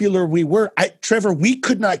popular we were. Trevor, we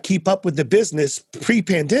could not keep up with the business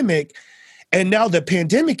pre-pandemic. And now the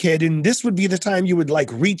pandemic hit, and this would be the time you would like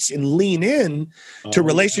reach and lean in to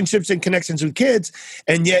relationships and connections with kids.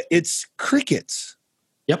 And yet it's crickets.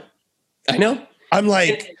 Yep. I know. I'm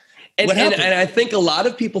like, what happened? And I think a lot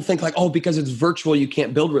of people think like, oh, because it's virtual, you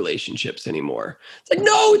can't build relationships anymore. It's like,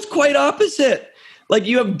 no, it's quite opposite. Like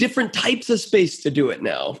you have different types of space to do it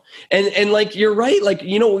now. And like, you're right. Like,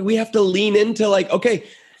 we have to lean into like, okay,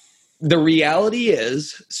 the reality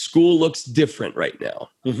is school looks different right now.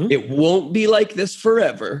 Mm-hmm. It won't be like this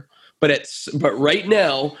forever, but right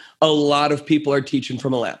now, a lot of people are teaching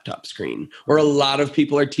from a laptop screen, or a lot of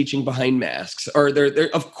people are teaching behind masks, or there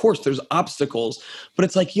of course there's obstacles, but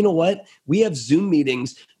it's like, you know what? We have Zoom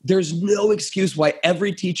meetings. There's no excuse why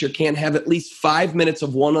every teacher can't have at least 5 minutes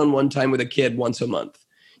of one-on-one time with a kid once a month.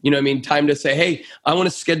 You know what I mean? Time to say, hey, I want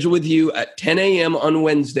to schedule with you at 10 a.m. on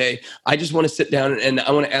Wednesday. I just want to sit down and I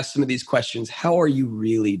want to ask some of these questions. How are you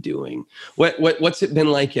really doing? What's it been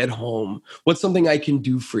like at home? What's something I can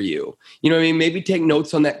do for you? You know what I mean? Maybe take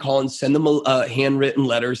notes on that call and send them a handwritten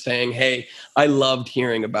letter saying, hey, I loved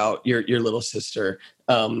hearing about your little sister.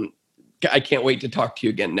 I can't wait to talk to you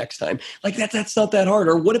again next time. Like that's not that hard.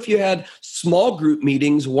 Or what if you had small group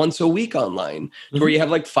meetings once a week online, where you have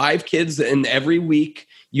like 5 kids and every week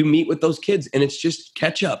you meet with those kids and it's just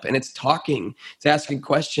catch up and it's talking, it's asking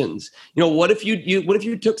questions. What if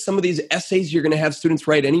you took some of these essays you're going to have students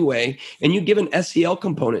write anyway, and you give an SEL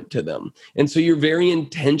component to them? And so you're very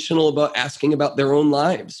intentional about asking about their own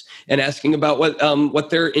lives and asking about what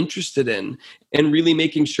they're interested in, and really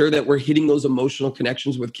making sure that we're hitting those emotional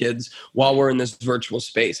connections with kids while we're in this virtual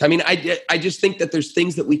space. I mean, I just think that there's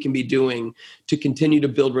things that we can be doing to continue to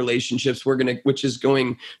build relationships, which is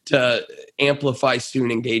going to amplify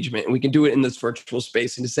student engagement. And we can do it in this virtual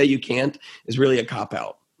space. And to say you can't is really a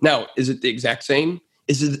cop-out. Now, is it the exact same?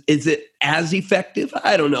 Is it as effective?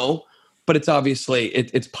 I don't know. But it's obviously,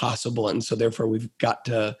 it's possible. And so therefore, we've got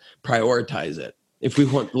to prioritize it if we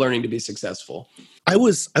want learning to be successful. I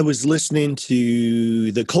was listening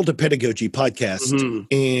to the Cult of Pedagogy podcast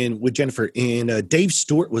and with Jennifer, and Dave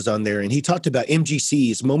Stewart was on there, and he talked about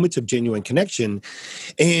MGCs, moments of genuine connection.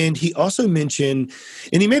 And he also mentioned,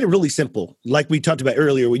 and he made it really simple, like we talked about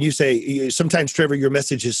earlier, when you say sometimes, Trevor, your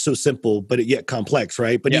message is so simple, but yet complex,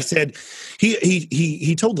 right? But he said,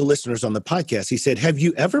 he told the listeners on the podcast, he said, have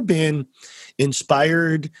you ever been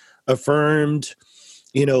inspired, affirmed,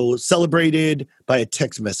 celebrated by a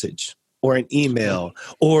text message or an email,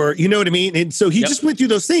 or you know what I mean? And so he just went through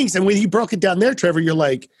those things. And when he broke it down there, Trevor, you're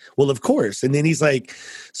like, well, of course. And then he's like,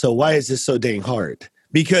 so why is this so dang hard?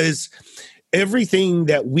 Because everything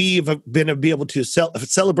that we've been able to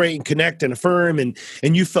celebrate and connect and affirm, and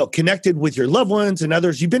you felt connected with your loved ones and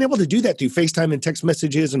others, you've been able to do that through FaceTime and text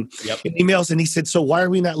messages and emails. And he said, so why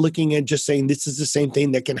are we not looking at just saying this is the same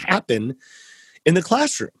thing that can happen in the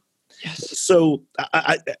classroom? Yes. So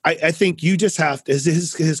I think you just have to,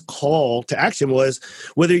 his call to action was,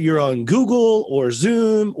 whether you're on Google or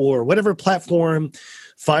Zoom or whatever platform,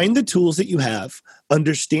 find the tools that you have,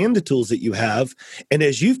 understand the tools that you have. And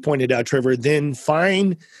as you've pointed out, Trevor, then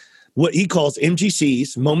find what he calls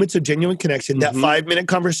MGCs, moments of genuine connection, that 5-minute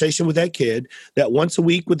conversation with that kid, that once a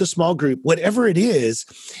week with a small group, whatever it is.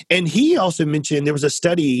 And he also mentioned there was a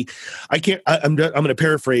study, I'm going to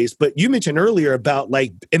paraphrase, but you mentioned earlier about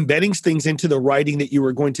like embedding things into the writing that you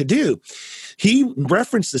were going to do. He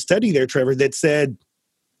referenced the study there, Trevor, that said,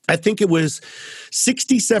 I think it was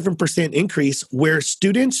 67% increase where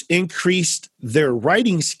students increased their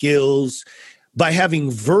writing skills by having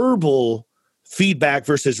verbal feedback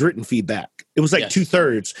versus written feedback. It was like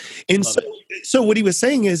 2/3. And so what he was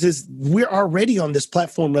saying is we're already on this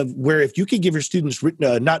platform of where if you could give your students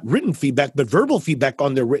not written feedback, but verbal feedback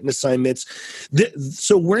on their written assignments.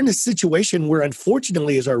 So we're in a situation where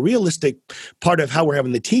unfortunately is our realistic part of how we're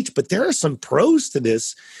having to teach, but there are some pros to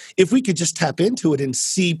this. If we could just tap into it and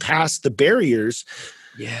see past the barriers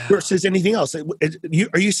versus anything else.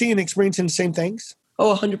 Are you seeing and experiencing the same things?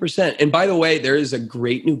 Oh, 100%. And by the way, there is a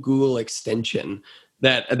great new Google extension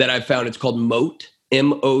that I've found. It's called Mote,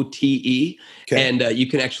 MOTE. Okay. And you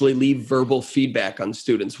can actually leave verbal feedback on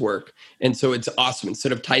students' work. And so it's awesome.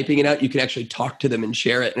 Instead of typing it out, you can actually talk to them and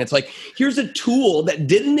share it. And it's like, here's a tool that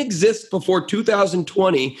didn't exist before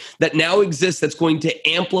 2020 that now exists that's going to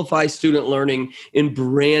amplify student learning in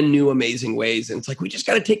brand new, amazing ways. And it's like, we just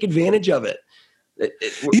got to take advantage of it.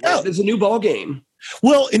 It's a new ball game.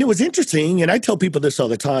 Well, and it was interesting, and I tell people this all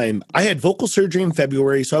the time. I had vocal surgery in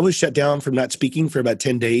February, so I was shut down from not speaking for about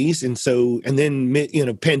 10 days. And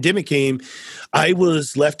then, pandemic came. I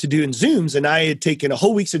was left to doing Zooms, and I had taken a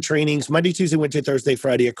whole week's of trainings, Monday, Tuesday, Wednesday, Thursday,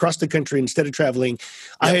 Friday, across the country. Instead of traveling,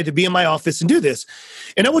 I had to be in my office and do this.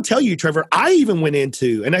 And I will tell you, Trevor, I even went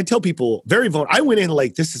into, and I tell people very vulnerable, I went in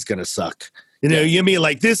like, this is going to suck. You mean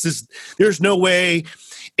like there's no way.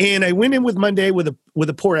 And I went in with Monday with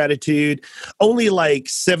a poor attitude. Only like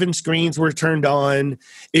 7 screens were turned on.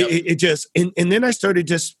 It just, and then I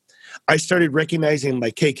started recognizing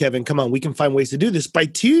like, hey, Kevin, come on, we can find ways to do this. By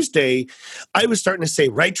Tuesday, I was starting to say,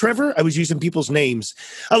 right, Trevor? I was using people's names.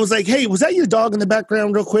 I was like, hey, was that your dog in the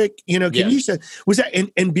background real quick? Can you say, was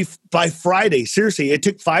that, by Friday, seriously, it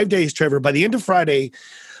took 5 days, Trevor. By the end of Friday,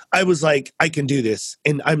 I was like, I can do this,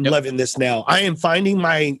 and I'm loving this now. I am finding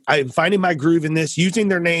my groove in this, using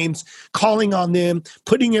their names, calling on them,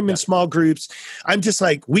 putting them in small groups. I'm just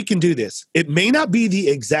like, we can do this. It may not be the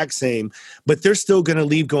exact same, but they're still going to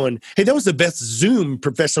leave going, hey, that was the best Zoom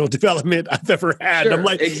professional development I've ever had. Sure, I'm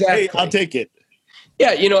like, exactly. Hey, I'll take it. Yeah,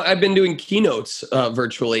 I've been doing keynotes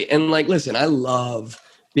virtually, and like, listen, I love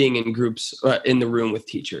being in groups in the room with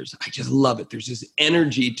teachers. I just love it. There's this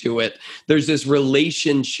energy to it. There's this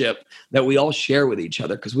relationship that we all share with each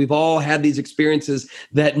other because we've all had these experiences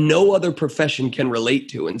that no other profession can relate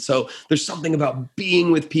to. And so there's something about being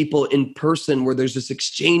with people in person where there's this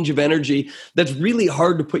exchange of energy that's really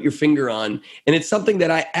hard to put your finger on. And it's something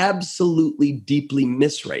that I absolutely deeply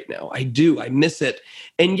miss right now. I do. I miss it.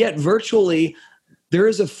 And yet virtually, there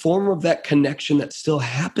is a form of that connection that still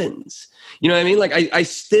happens. You know what I mean? Like I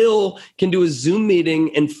still can do a Zoom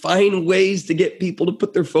meeting and find ways to get people to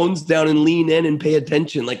put their phones down and lean in and pay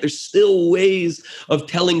attention. Like there's still ways of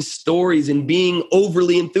telling stories and being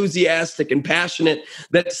overly enthusiastic and passionate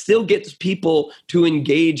that still gets people to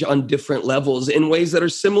engage on different levels in ways that are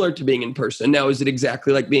similar to being in person. Now, is it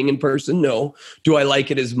exactly like being in person? No. Do I like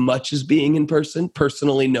it as much as being in person?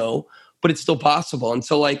 Personally, no. But it's still possible. And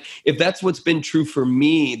so like, if that's what's been true for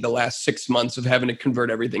me the last 6 months of having to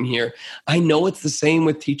convert everything here, I know it's the same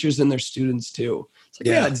with teachers and their students too. It's like,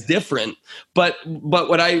 yeah, it's different. But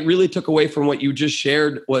what I really took away from what you just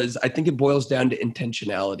shared was, I think it boils down to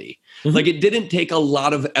intentionality. Mm-hmm. Like it didn't take a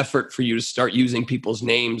lot of effort for you to start using people's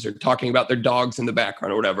names or talking about their dogs in the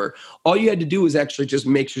background or whatever. All you had to do was actually just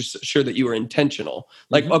make sure that you were intentional.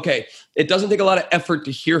 Like, okay, it doesn't take a lot of effort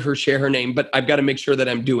to hear her share her name, but I've got to make sure that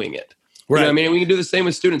I'm doing it. Right. You know what I mean? We can do the same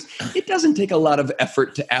with students. It doesn't take a lot of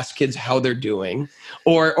effort to ask kids how they're doing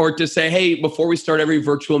or to say, hey, before we start every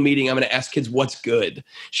virtual meeting, I'm going to ask kids what's good.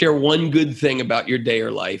 Share one good thing about your day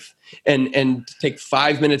or life and take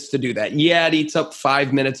 5 minutes to do that. Yeah, it eats up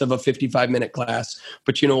 5 minutes of a 55-minute class.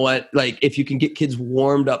 But you know what? Like if you can get kids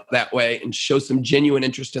warmed up that way and show some genuine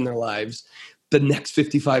interest in their lives, the next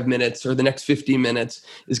 55 minutes or the next 50 minutes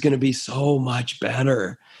is going to be so much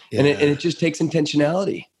better. Yeah. And it just takes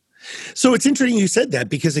intentionality. So it's interesting you said that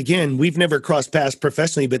because, again, we've never crossed paths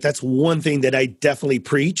professionally, but that's one thing that I definitely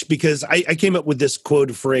preach because I came up with this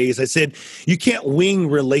quote phrase. I said, you can't wing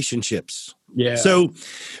relationships. Yeah. So,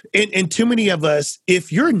 and too many of us,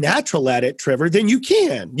 if you're natural at it, Trevor, then you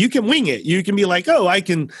can wing it. You can be like, oh, I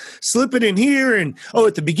can slip it in here and,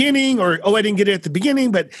 at the beginning or, I didn't get it at the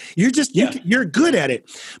beginning, but you're just, you're good at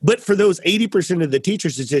it. But for those 80% of the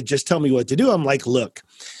teachers that said, just tell me what to do. I'm like, look,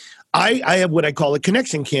 I have what I call a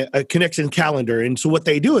connection calendar. And so what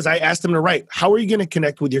they do is I ask them to write, how are you going to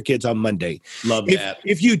connect with your kids on Monday? Love that.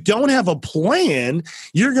 If you don't have a plan,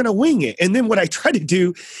 you're going to wing it. And then what I try to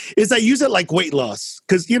do is I use it like weight loss.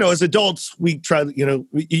 Because, as adults, we try,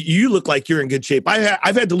 you look like you're in good shape.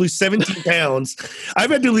 I've had to lose 17 pounds. I've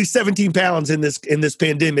had to lose 17 pounds in this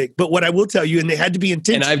pandemic. But what I will tell you, and they had to be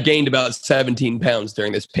intentional. And I've gained about 17 pounds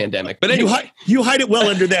during this pandemic. But anyway. You hide it well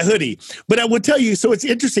under that hoodie. But I will tell you, so it's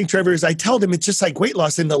interesting, Trevor, is I tell them it's just like weight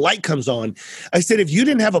loss and the light comes on. I said, if you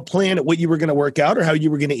didn't have a plan at what you were going to work out or how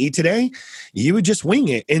you were going to eat today, you would just wing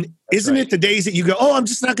it. And isn't it the days that you go, oh, I'm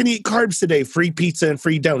just not going to eat carbs today, free pizza and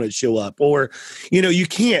free donuts show up, or, you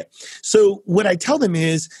can't. So what I tell them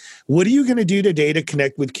is, what are you going to do today to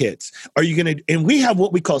connect with kids? Are you going to, and we have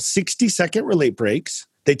what we call 60-second relate breaks.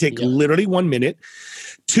 They take literally 1 minute,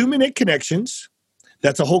 2-minute connections.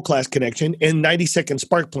 That's a whole class connection, and 90-second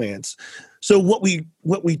spark plans. So what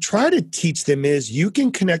we try to teach them is you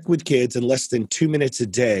can connect with kids in less than 2 minutes a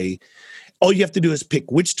day. All you have to do is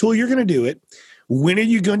pick which tool you're going to do it. When are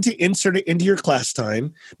you going to insert it into your class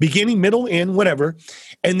time, beginning, middle, end, whatever,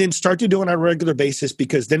 and then start to do it on a regular basis,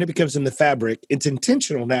 because then it becomes in the fabric. It's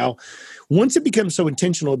intentional now. Once it becomes so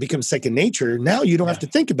intentional, it becomes second nature. Now you don't have to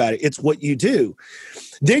think about it. It's what you do.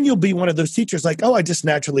 Then you'll be one of those teachers like, oh, I just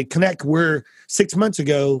naturally connect, where 6 months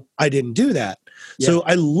ago, I didn't do that. Yeah. So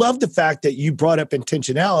I love the fact that you brought up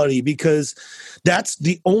intentionality, because that's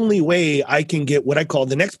the only way I can get what I call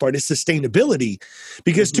the next part is sustainability.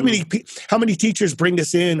 Because how many teachers bring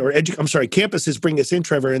us in, or campuses bring us in,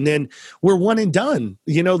 Trevor, and then we're one and done.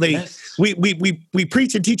 We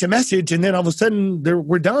preach and teach a message, and then all of a sudden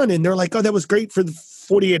we're done, and they're like, oh, that was great for the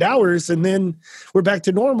 48 hours, and then we're back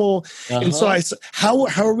to normal. And so how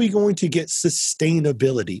are we going to get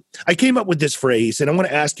sustainability? I came up with this phrase, and I want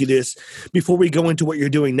to ask you this before we go into what you're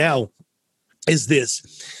doing now, is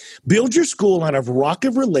this: build your school on a rock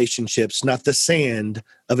of relationships, not the sand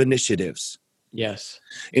of initiatives. Yes.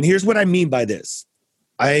 And here's what I mean by this.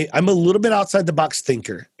 I'm a little bit outside the box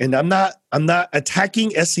thinker, and I'm not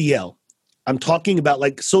attacking SEL. I'm talking about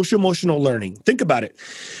like social emotional learning. Think about it.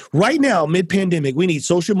 Right now, mid-pandemic, we need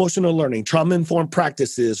social emotional learning, trauma-informed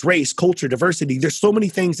practices, race, culture, diversity. There's so many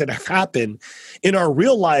things that have happened in our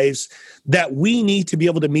real lives that we need to be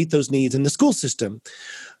able to meet those needs in the school system.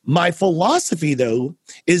 My philosophy, though,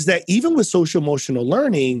 is that even with social emotional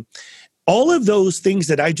learning, all of those things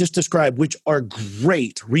that I just described, which are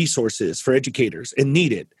great resources for educators and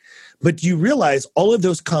needed, but you realize all of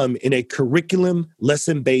those come in a curriculum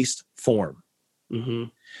lesson-based form. Mm-hmm.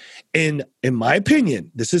 And in my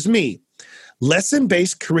opinion, this is me,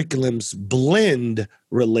 lesson-based curriculums blend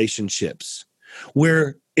relationships,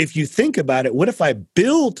 where if you think about it, what if I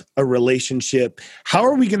build a relationship? How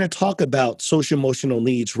are we going to talk about social emotional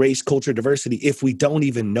needs, race, culture, diversity, if we don't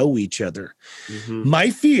even know each other? Mm-hmm. My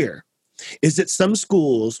fear is that some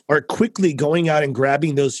schools are quickly going out and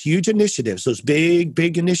grabbing those huge initiatives, those big,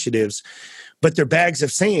 big initiatives, but they're bags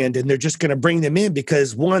of sand, and they're just going to bring them in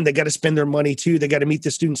because, one, they got to spend their money, two, they got to meet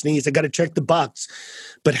the students' needs, they got to check the box.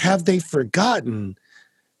 But have they forgotten,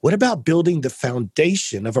 what about building the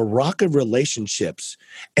foundation of a rock of relationships,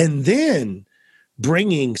 and then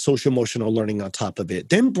bringing social emotional learning on top of it,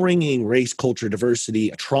 then bringing race, culture,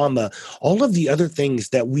 diversity, trauma, all of the other things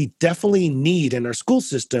that we definitely need in our school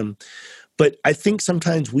system. But I think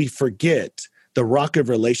sometimes we forget the rock of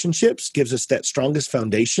relationships gives us that strongest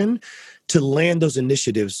foundation to land those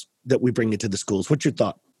initiatives that we bring into the schools. What's your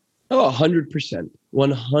thought? Oh, 100%,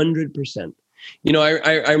 100%.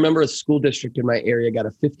 I remember a school district in my area got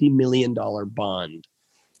a $50 million bond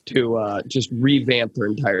to just revamp their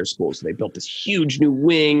entire school. So they built this huge new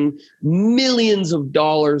wing, millions of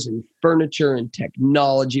dollars in furniture and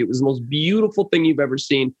technology. It was the most beautiful thing you've ever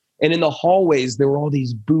seen. And in the hallways, there were all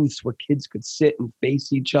these booths where kids could sit and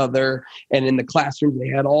face each other. And in the classrooms, they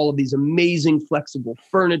had all of these amazing flexible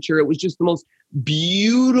furniture. It was just the most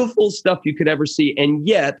beautiful stuff you could ever see. And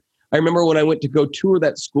yet, I remember when I went to go tour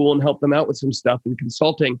that school and help them out with some stuff and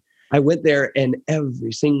consulting, I went there, and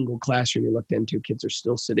every single classroom you looked into, kids are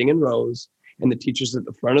still sitting in rows, and the teacher's at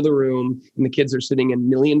the front of the room, and the kids are sitting in $1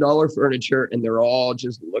 million furniture, and they're all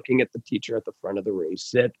just looking at the teacher at the front of the room,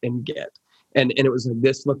 sit and get. And it was like,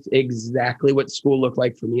 this looked exactly what school looked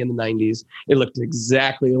like for me in the 90s. It looked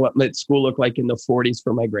exactly what school looked like in the 40s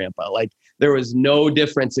for my grandpa. Like, there was no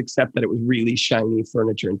difference except that it was really shiny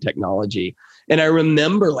furniture and technology. And I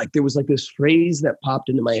remember, like, there was like this phrase that popped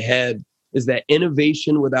into my head, is that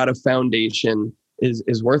innovation without a foundation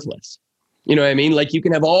is worthless. You know what I mean? Like, you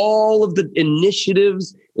can have all of the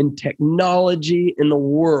initiatives and technology in the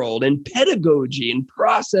world and pedagogy and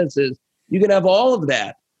processes. You can have all of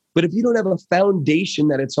that. But if you don't have a foundation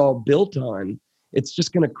that it's all built on, it's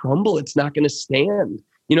just going to crumble. It's not going to stand.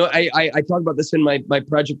 I talk about this in my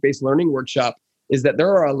project-based learning workshop, is that there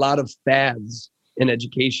are a lot of fads in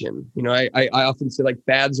education. I often say like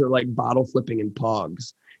fads are like bottle flipping and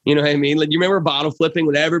pogs. You know what I mean? Like, you remember bottle flipping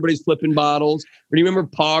when everybody's flipping bottles? Or do you remember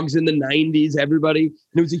pogs in the 90s, everybody?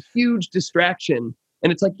 And it was a huge distraction.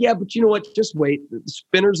 And it's like, yeah, but you know what? Just wait. The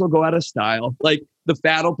spinners will go out of style. Like, the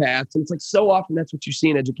fad will pass. And it's like, so often that's what you see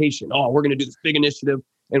in education. Oh, we're going to do this big initiative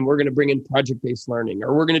and we're going to bring in project-based learning.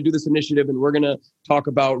 Or we're going to do this initiative and we're going to talk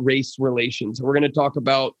about race relations. Or we're going to talk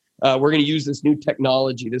about, we're going to use this new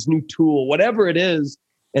technology, this new tool, whatever it is.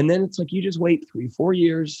 And then it's like, you just wait 3-4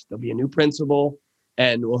 years. There'll be a new principal.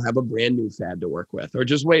 And we'll have a brand new fad to work with. Or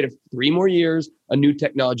just wait 3 more years, a new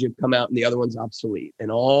technology will come out and the other one's obsolete. And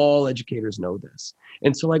all educators know this.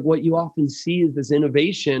 And so like what you often see is this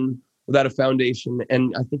innovation without a foundation.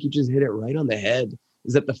 And I think you just hit it right on the head,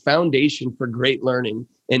 is that the foundation for great learning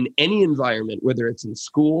in any environment, whether it's in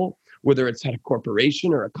school, whether it's at a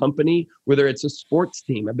corporation or a company, whether it's a sports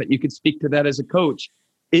team, I bet you could speak to that as a coach,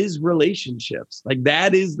 is relationships. Like,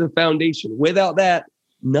 that is the foundation. Without that,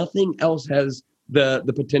 nothing else has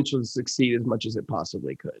the potential to succeed as much as it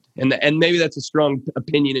possibly could. And maybe that's a strong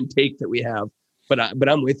opinion and take that we have, but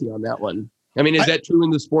I'm with you on that one. I mean, is that true in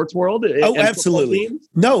the sports world? Oh, absolutely.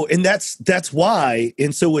 No, and that's why.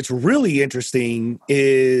 And so what's really interesting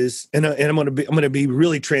is, and I'm going to be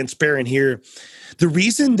really transparent here. The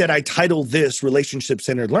reason that I titled this Relationship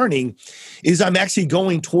Centered Learning is I'm actually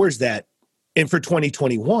going towards that. And for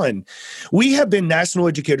 2021, we have been national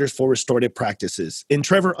educators for restorative practices. And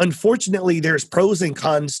Trevor, unfortunately, there's pros and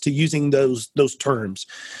cons to using those terms.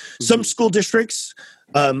 Mm-hmm. Some school districts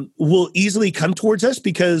will easily come towards us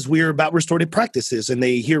because we're about restorative practices and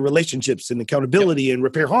they hear relationships and accountability and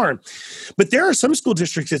repair harm. But there are some school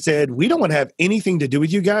districts that said, we don't want to have anything to do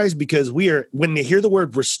with you guys because when they hear the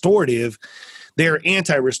word restorative, they're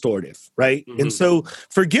anti-restorative, right? Mm-hmm. And so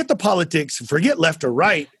forget the politics, forget left or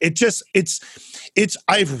right. I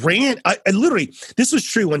literally, this was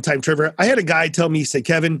true one time, Trevor. I had a guy tell me, he said,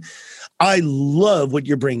 Kevin, I love what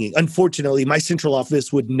you're bringing. Unfortunately, my central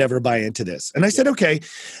office would never buy into this. And I said, okay.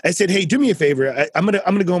 I said, hey, do me a favor. I'm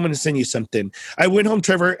gonna go home and send you something. I went home,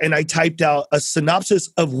 Trevor, and I typed out a synopsis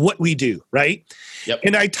of what we do, right? Yep.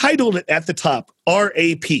 And I titled it at the top,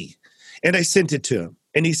 RAP. And I sent it to him.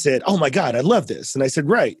 And he said, oh my God, I love this. And I said,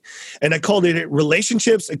 right. And I called it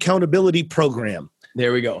Relationships Accountability Program.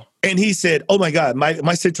 There we go. And he said, oh my God,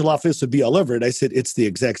 my central office would be all over it. I said, it's the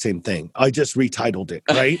exact same thing. I just retitled it,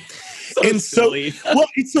 right? Silly. Well,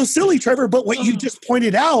 it's so silly, Trevor. But what you just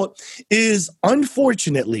pointed out is,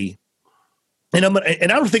 unfortunately, and I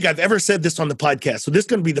don't think I've ever said this on the podcast, so this is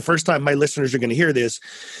going to be the first time my listeners are going to hear this.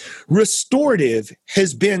 Restorative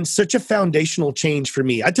has been such a foundational change for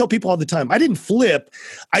me. I tell people all the time, I didn't flip.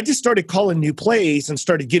 I just started calling new plays and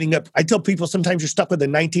started getting up. I tell people sometimes you're stuck with a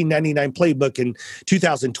 1999 playbook in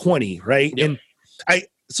 2020, right? Yep. And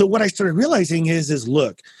so what I started realizing is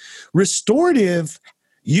look, restorative,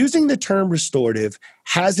 using the term restorative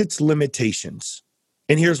has its limitations.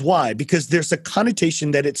 And here's why, because there's a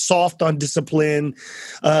connotation that it's soft on discipline.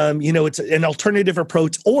 It's an alternative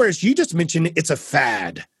approach, or as you just mentioned, it's a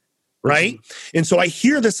fad, right? Mm-hmm. And so I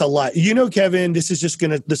hear this a lot. Kevin,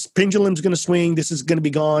 this pendulum's going to swing. This is going to be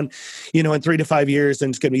gone, in 3 to 5 years, and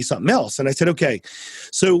it's going to be something else. And I said, okay.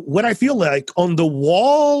 So what I feel like on the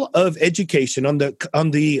wall of education, on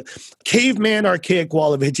the caveman archaic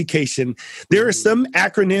wall of education, there are some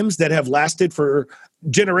acronyms that have lasted for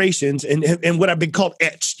generations and what I've been called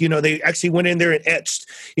etched. They actually went in there and etched,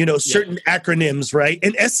 certain acronyms, right?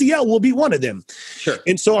 And SEL will be one of them. Sure.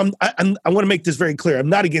 And so I want to make this very clear. I'm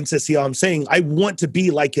not against SEL. I'm saying I want to be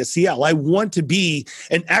like SEL. I want to be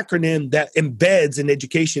an acronym that embeds in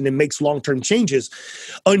education and makes long-term changes.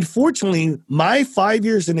 Unfortunately, my 5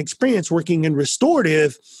 years in experience working in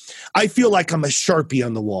restorative, I feel like I'm a Sharpie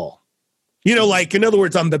on the wall. Like, in other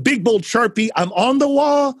words, I'm the big, bold Sharpie. I'm on the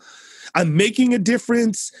wall. I'm making a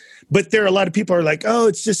difference, but there are a lot of people are like, oh,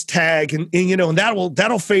 it's just tag, and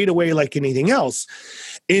that'll fade away like anything else.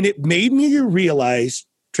 And it made me realize,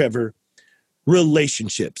 Trevor,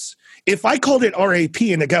 relationships. If I called it RAP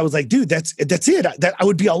and the guy was like, dude, that's it, I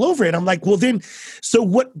would be all over it. I'm like, well then, so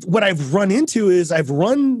what I've run into is I've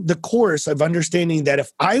run the course of understanding that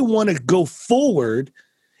if I want to go forward,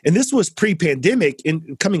 and this was pre-pandemic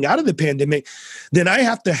and coming out of the pandemic, then I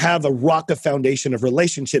have to have a rock of foundation of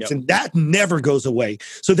relationships. Yep. And that never goes away.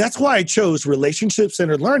 So that's why I chose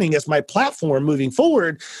Relationship-Centered Learning as my platform moving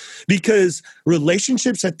forward, because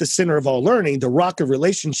relationships at the center of all learning, the rock of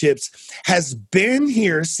relationships, has been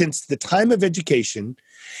here since the time of education,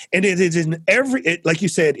 And it is in like you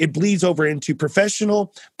said, it bleeds over into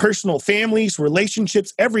professional, personal, families,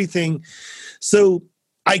 relationships, everything. So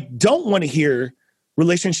I don't want to hear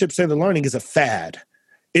relationship-centered learning is a fad.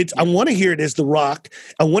 I want to hear it as the rock.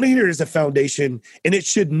 I want to hear it as a foundation, and it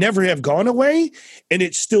should never have gone away. And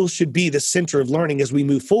it still should be the center of learning as we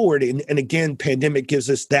move forward. And again, pandemic gives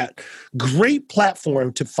us that great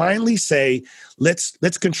platform to finally say, let's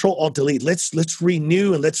control alt delete. Let's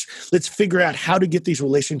renew and let's figure out how to get these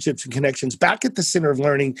relationships and connections back at the center of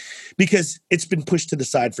learning, because it's been pushed to the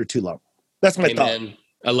side for too long. That's my thought.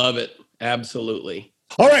 I love it. Absolutely.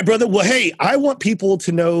 All right, brother. Well, hey, I want people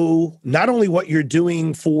to know not only what you're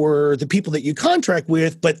doing for the people that you contract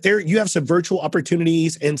with, but you have some virtual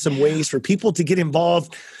opportunities and some ways for people to get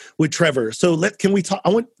involved with Trevor. So can we talk?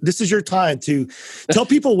 This is your time to tell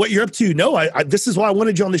people what you're up to. No, this is why I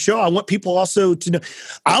wanted you on the show. I want people also to know.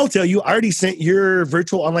 I'll tell you, I already sent your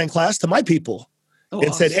virtual online class to my people.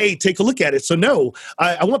 And said, hey, take a look at it. So no,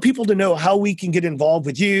 I want people to know how we can get involved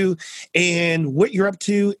with you and what you're up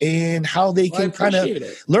to and how they can kind of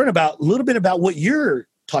learn a little bit about what you're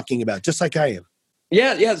talking about, just like I am.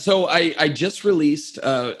 Yeah. So I just released,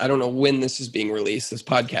 I don't know when this is being released, this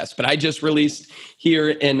podcast, but I just released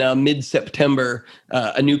here in mid-September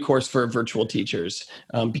a new course for virtual teachers,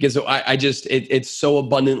 because it's so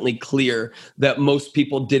abundantly clear that most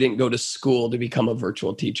people didn't go to school to become a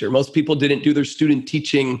virtual teacher. Most people didn't do their student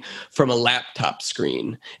teaching from a laptop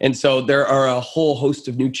screen. And so there are a whole host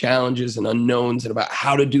of new challenges and unknowns and about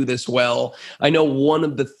how to do this well. I know one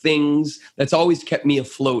of the things that's always kept me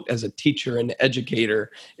afloat as a teacher and educator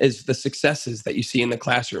is the successes that you see in the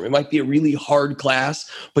classroom. It might be a really hard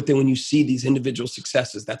class, but then when you see these individual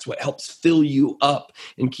successes, that's what helps fill you up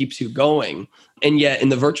and keeps you going. And yet in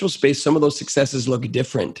the virtual space, some of those successes look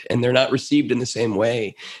different and they're not received in the same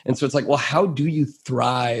way. And so it's like, well, how do you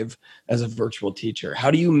thrive as a virtual teacher? How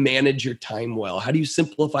do you manage your time well? How do you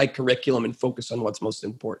simplify curriculum and focus on what's most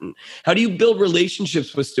important? How do you build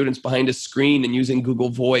relationships with students behind a screen and using Google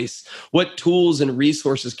Voice? What tools and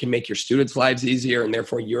resources can make your students' lives easier and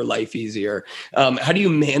therefore your life easier? How do you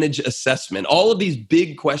manage assessment? All of these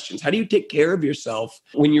big questions. How do you take care of yourself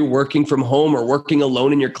when you're working from home or working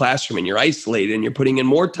alone in your classroom and you're isolated and you're putting in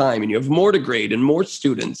more time and you have more to grade and more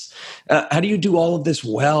students? How do you do all of this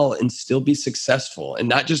well and still be successful and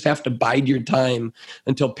not just have to bide your time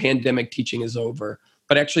until pandemic teaching is over,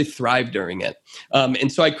 but actually thrive during it?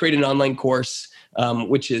 And so I created an online course,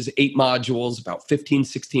 which is 8 modules, about 15,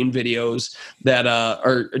 16 videos that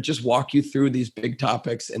are just walk you through these big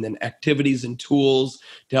topics, and then activities and tools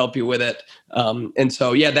to help you with it. And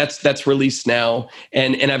so, yeah, that's released now.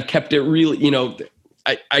 And I've kept it really,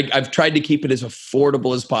 I've tried to keep it as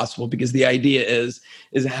affordable as possible, because the idea is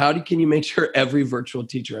can you make sure every virtual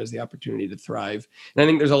teacher has the opportunity to thrive? And I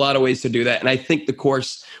think there's a lot of ways to do that. And I think the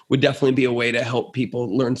course would definitely be a way to help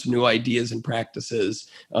people learn some new ideas and practices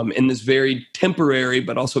in this very temporary,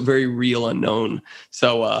 but also very real unknown.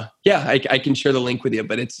 So I can share the link with you,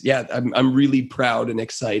 but I'm really proud and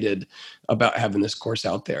excited about having this course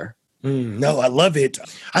out there. No, I love it.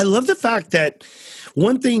 I love the fact that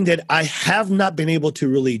one thing that I have not been able to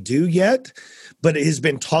really do yet, but it has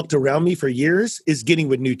been talked around me for years, is getting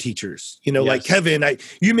with new teachers. Yes. Like Kevin,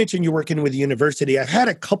 you mentioned you're working with the university. I've had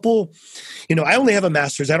a couple, I only have a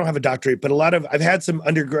master's. I don't have a doctorate, but I've had some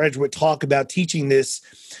undergraduate talk about teaching this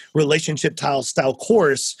relationship style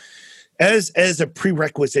course as a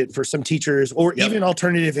prerequisite for some teachers, or even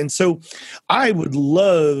alternative. And so I would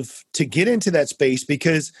love to get into that space,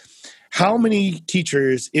 because how many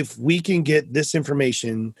teachers, if we can get this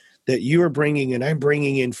information that you are bringing and I'm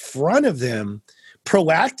bringing in front of them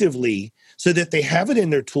proactively, so that they have it in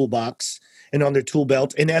their toolbox and on their tool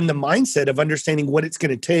belt, and the mindset of understanding what it's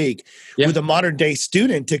going to take with a modern day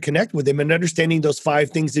student to connect with them, and understanding those 5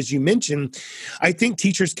 things as you mentioned, I think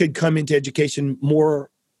teachers could come into education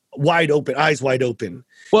more wide open, eyes wide open.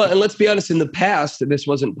 Well, and let's be honest, in the past, this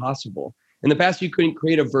wasn't possible. In the past, you couldn't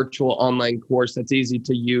create a virtual online course that's easy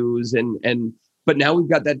to use. But now we've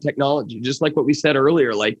got that technology, just like what we said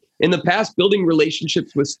earlier. Like in the past, building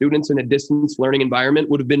relationships with students in a distance learning environment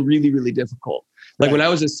would have been really, really difficult. Like when I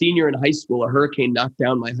was a senior in high school, a hurricane knocked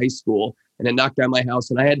down my high school and it knocked down my house,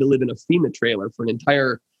 and I had to live in a FEMA trailer for an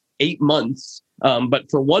entire 8 months. But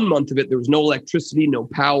for 1 month of it, there was no electricity, no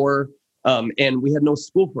power, and we had no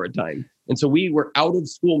school for a time. And so we were out of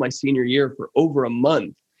school my senior year for over a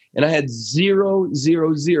month. And I had zero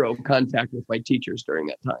contact with my teachers during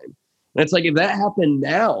that time. And it's like, if that happened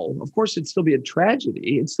now, of course, it'd still be a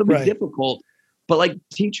tragedy. It'd still be difficult. But like,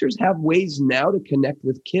 teachers have ways now to connect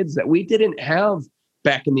with kids that we didn't have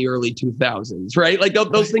back in the early 2000s, right? Like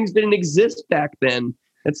those things didn't exist back then.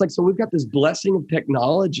 It's like, so we've got this blessing of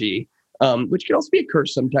technology, which can also be a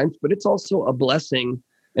curse sometimes, but it's also a blessing.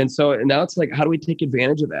 And so now it's like, how do we take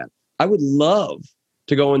advantage of that? I would love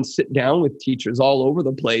to go and sit down with teachers all over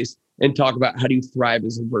the place and talk about how do you thrive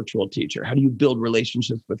as a virtual teacher? How do you build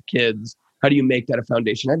relationships with kids? How do you make that a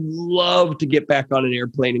foundation? I'd love to get back on an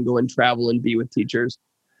airplane and go and travel and be with teachers,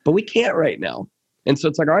 but we can't right now. And so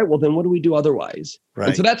it's like, all right, well, then what do we do otherwise? Right.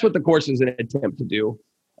 And so that's what the course is an attempt to do.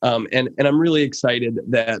 And I'm really excited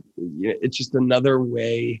that it's just another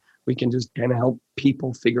way we can just kind of help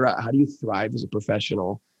people figure out, how do you thrive as a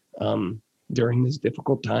professional during this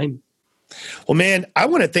difficult time? Well, man, I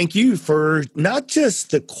want to thank you for not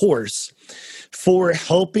just the course, for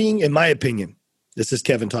helping, in my opinion, this is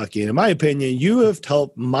Kevin talking, in my opinion, you have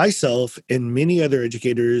helped myself and many other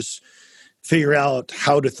educators figure out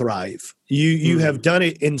how to thrive. You have done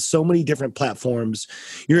it in so many different platforms.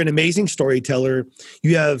 You're an amazing storyteller.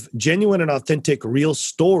 You have genuine and authentic, real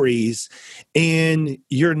stories, and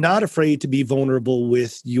you're not afraid to be vulnerable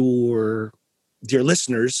with your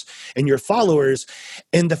listeners and your followers.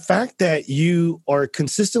 And the fact that you are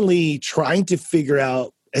consistently trying to figure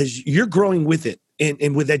out as you're growing with it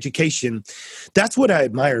and with education, that's what I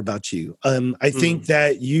admire about you. I think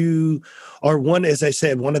that you are one, as I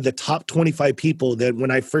said, one of the top 25 people that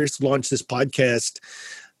when I first launched this podcast,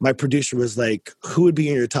 my producer was like, who would be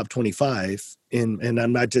in your top 25? And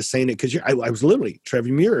I'm not just saying it because I was literally Trevor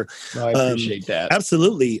Muir. Oh, I appreciate that.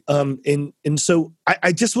 Absolutely. And so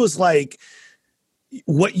I just was like,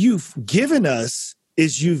 what you've given us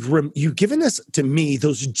is you've given us, to me,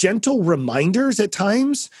 those gentle reminders at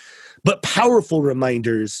times, but powerful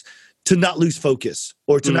reminders to not lose focus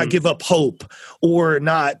or to not give up hope or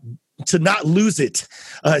to not lose it,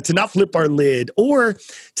 to not flip our lid or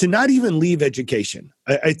to not even leave education.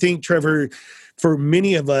 I think, Trevor, for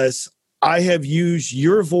many of us, I have used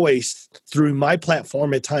your voice through my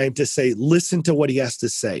platform at times to say, listen to what he has to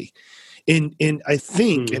say. And I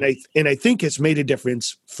think, and I think it's made a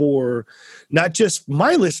difference for not just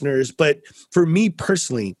my listeners, but for me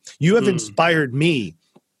personally. You have inspired me.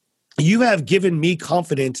 You have given me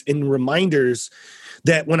confidence and reminders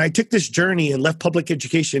that when I took this journey and left public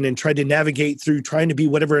education and tried to navigate through trying to be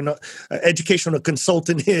whatever an educational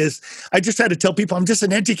consultant is, I just had to tell people I'm just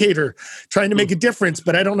an educator trying to make a difference,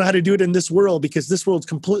 but I don't know how to do it in this world because this world's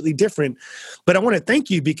completely different. But I want to thank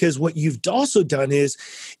you because what you've also done is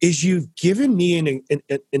you've given me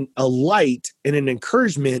a light and an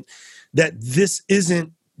encouragement that this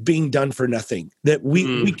isn't being done for nothing, that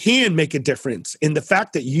we can make a difference. And the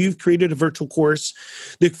fact that you've created a virtual course,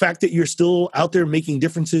 the fact that you're still out there making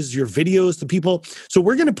differences, your videos to people. So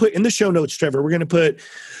we're going to put in the show notes, Trevor, we're going to put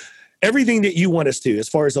everything that you want us to, as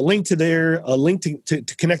far as a link to there, a link to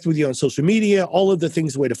connect with you on social media, all of the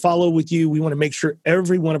things, the way to follow with you. We want to make sure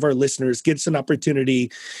every one of our listeners gets an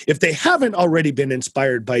opportunity. If they haven't already been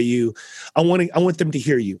inspired by you, I want them to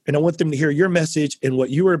hear you, and I want them to hear your message and what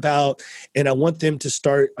you are about. And I want them to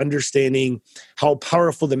start understanding how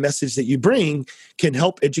powerful the message that you bring can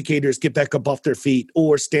help educators get back up off their feet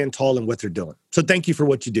or stand tall in what they're doing. So thank you for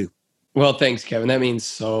what you do. Well, thanks, Kevin. That means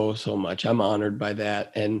so much. I'm honored by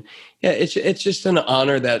that. And yeah, it's just an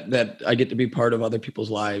honor that I get to be part of other people's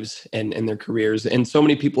lives and their careers. And so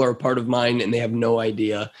many people are a part of mine and they have no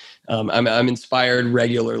idea. I'm inspired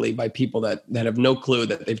regularly by people that have no clue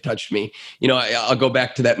that they've touched me. I'll go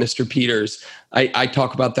back to that Mr. Peters. I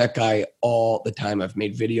talk about that guy all the time. I've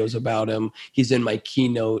made videos about him. He's in my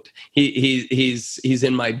keynote. He's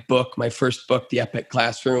in my book, my first book, The Epic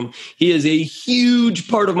Classroom. He is a huge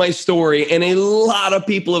part of my story, and a lot of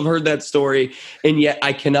people have heard that story, and yet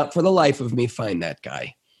I cannot for the life of me find that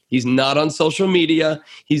guy. He's not on social media.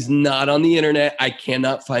 He's not on the internet. I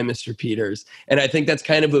cannot find Mr. Peters. And I think that's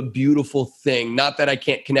kind of a beautiful thing. Not that I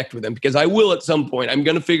can't connect with him, because I will at some point. I'm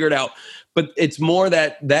going to figure it out. But it's more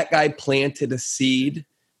that guy planted a seed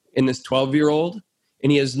in this 12-year-old,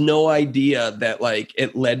 and he has no idea that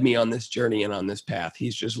it led me on this journey and on this path.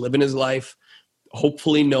 He's just living his life,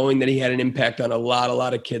 hopefully knowing that he had an impact on a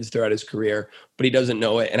lot of kids throughout his career, but he doesn't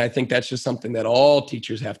know it. And I think that's just something that all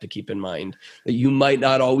teachers have to keep in mind, that you might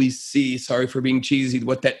not always see, sorry for being cheesy,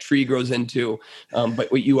 what that tree grows into.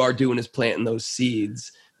 But what you are doing is planting those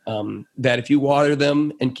seeds. That if you water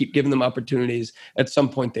them and keep giving them opportunities, at some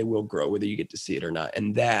point they will grow, whether you get to see it or not.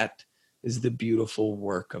 And that is the beautiful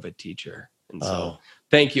work of a teacher. And so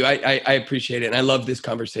thank you. I appreciate it. And I love this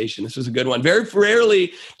conversation. This was a good one. Very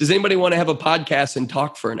rarely does anybody want to have a podcast and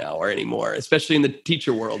talk for an hour anymore, especially in the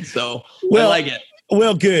teacher world. So I like it.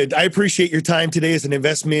 Well, good. I appreciate your time today as an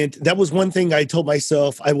investment. That was one thing I told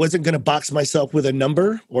myself. I wasn't going to box myself with a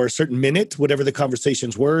number or a certain minute, whatever the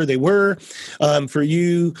conversations were. They were for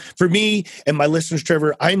you, for me, and my listeners,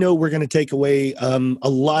 Trevor. I know we're going to take away a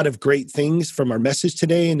lot of great things from our message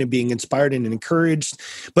today and being inspired and encouraged,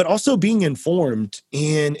 but also being informed.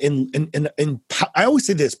 And I always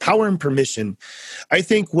say this, power and permission. I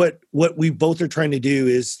think what we both are trying to do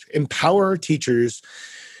is empower our teachers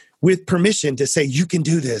with permission to say, you can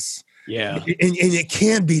do this. Yeah. And it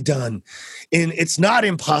can be done. And it's not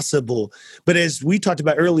impossible. But as we talked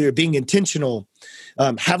about earlier, being intentional,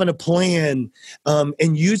 having a plan,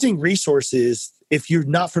 and using resources. If you're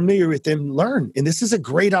not familiar with them, learn. And this is a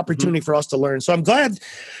great opportunity for us to learn. So I'm glad,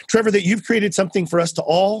 Trevor, that you've created something for us to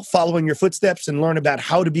all follow in your footsteps and learn about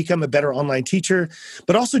how to become a better online teacher,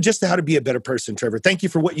 but also just how to be a better person, Trevor. Thank you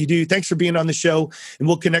for what you do. Thanks for being on the show, and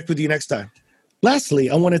we'll connect with you next time. Lastly,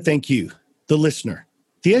 I want to thank you, the listener,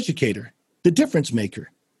 the educator, the difference maker.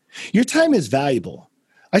 Your time is valuable.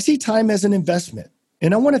 I see time as an investment,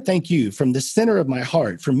 and I want to thank you from the center of my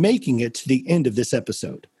heart for making it to the end of this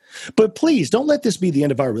episode. But please don't let this be the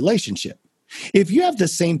end of our relationship. If you have the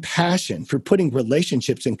same passion for putting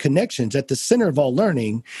relationships and connections at the center of all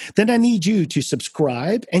learning, then I need you to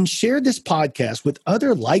subscribe and share this podcast with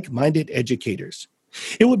other like-minded educators.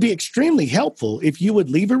 It would be extremely helpful if you would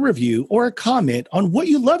leave a review or a comment on what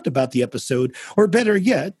you loved about the episode, or better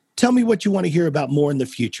yet, tell me what you want to hear about more in the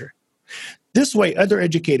future. This way, other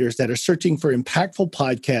educators that are searching for impactful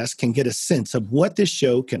podcasts can get a sense of what this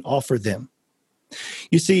show can offer them.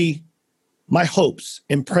 You see, my hopes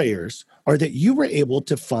and prayers are that you were able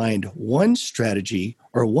to find one strategy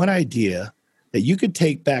or one idea that you could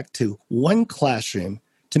take back to one classroom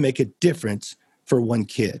to make a difference for one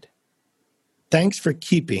kid. Thanks for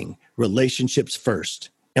keeping relationships first,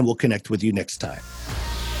 and we'll connect with you next time.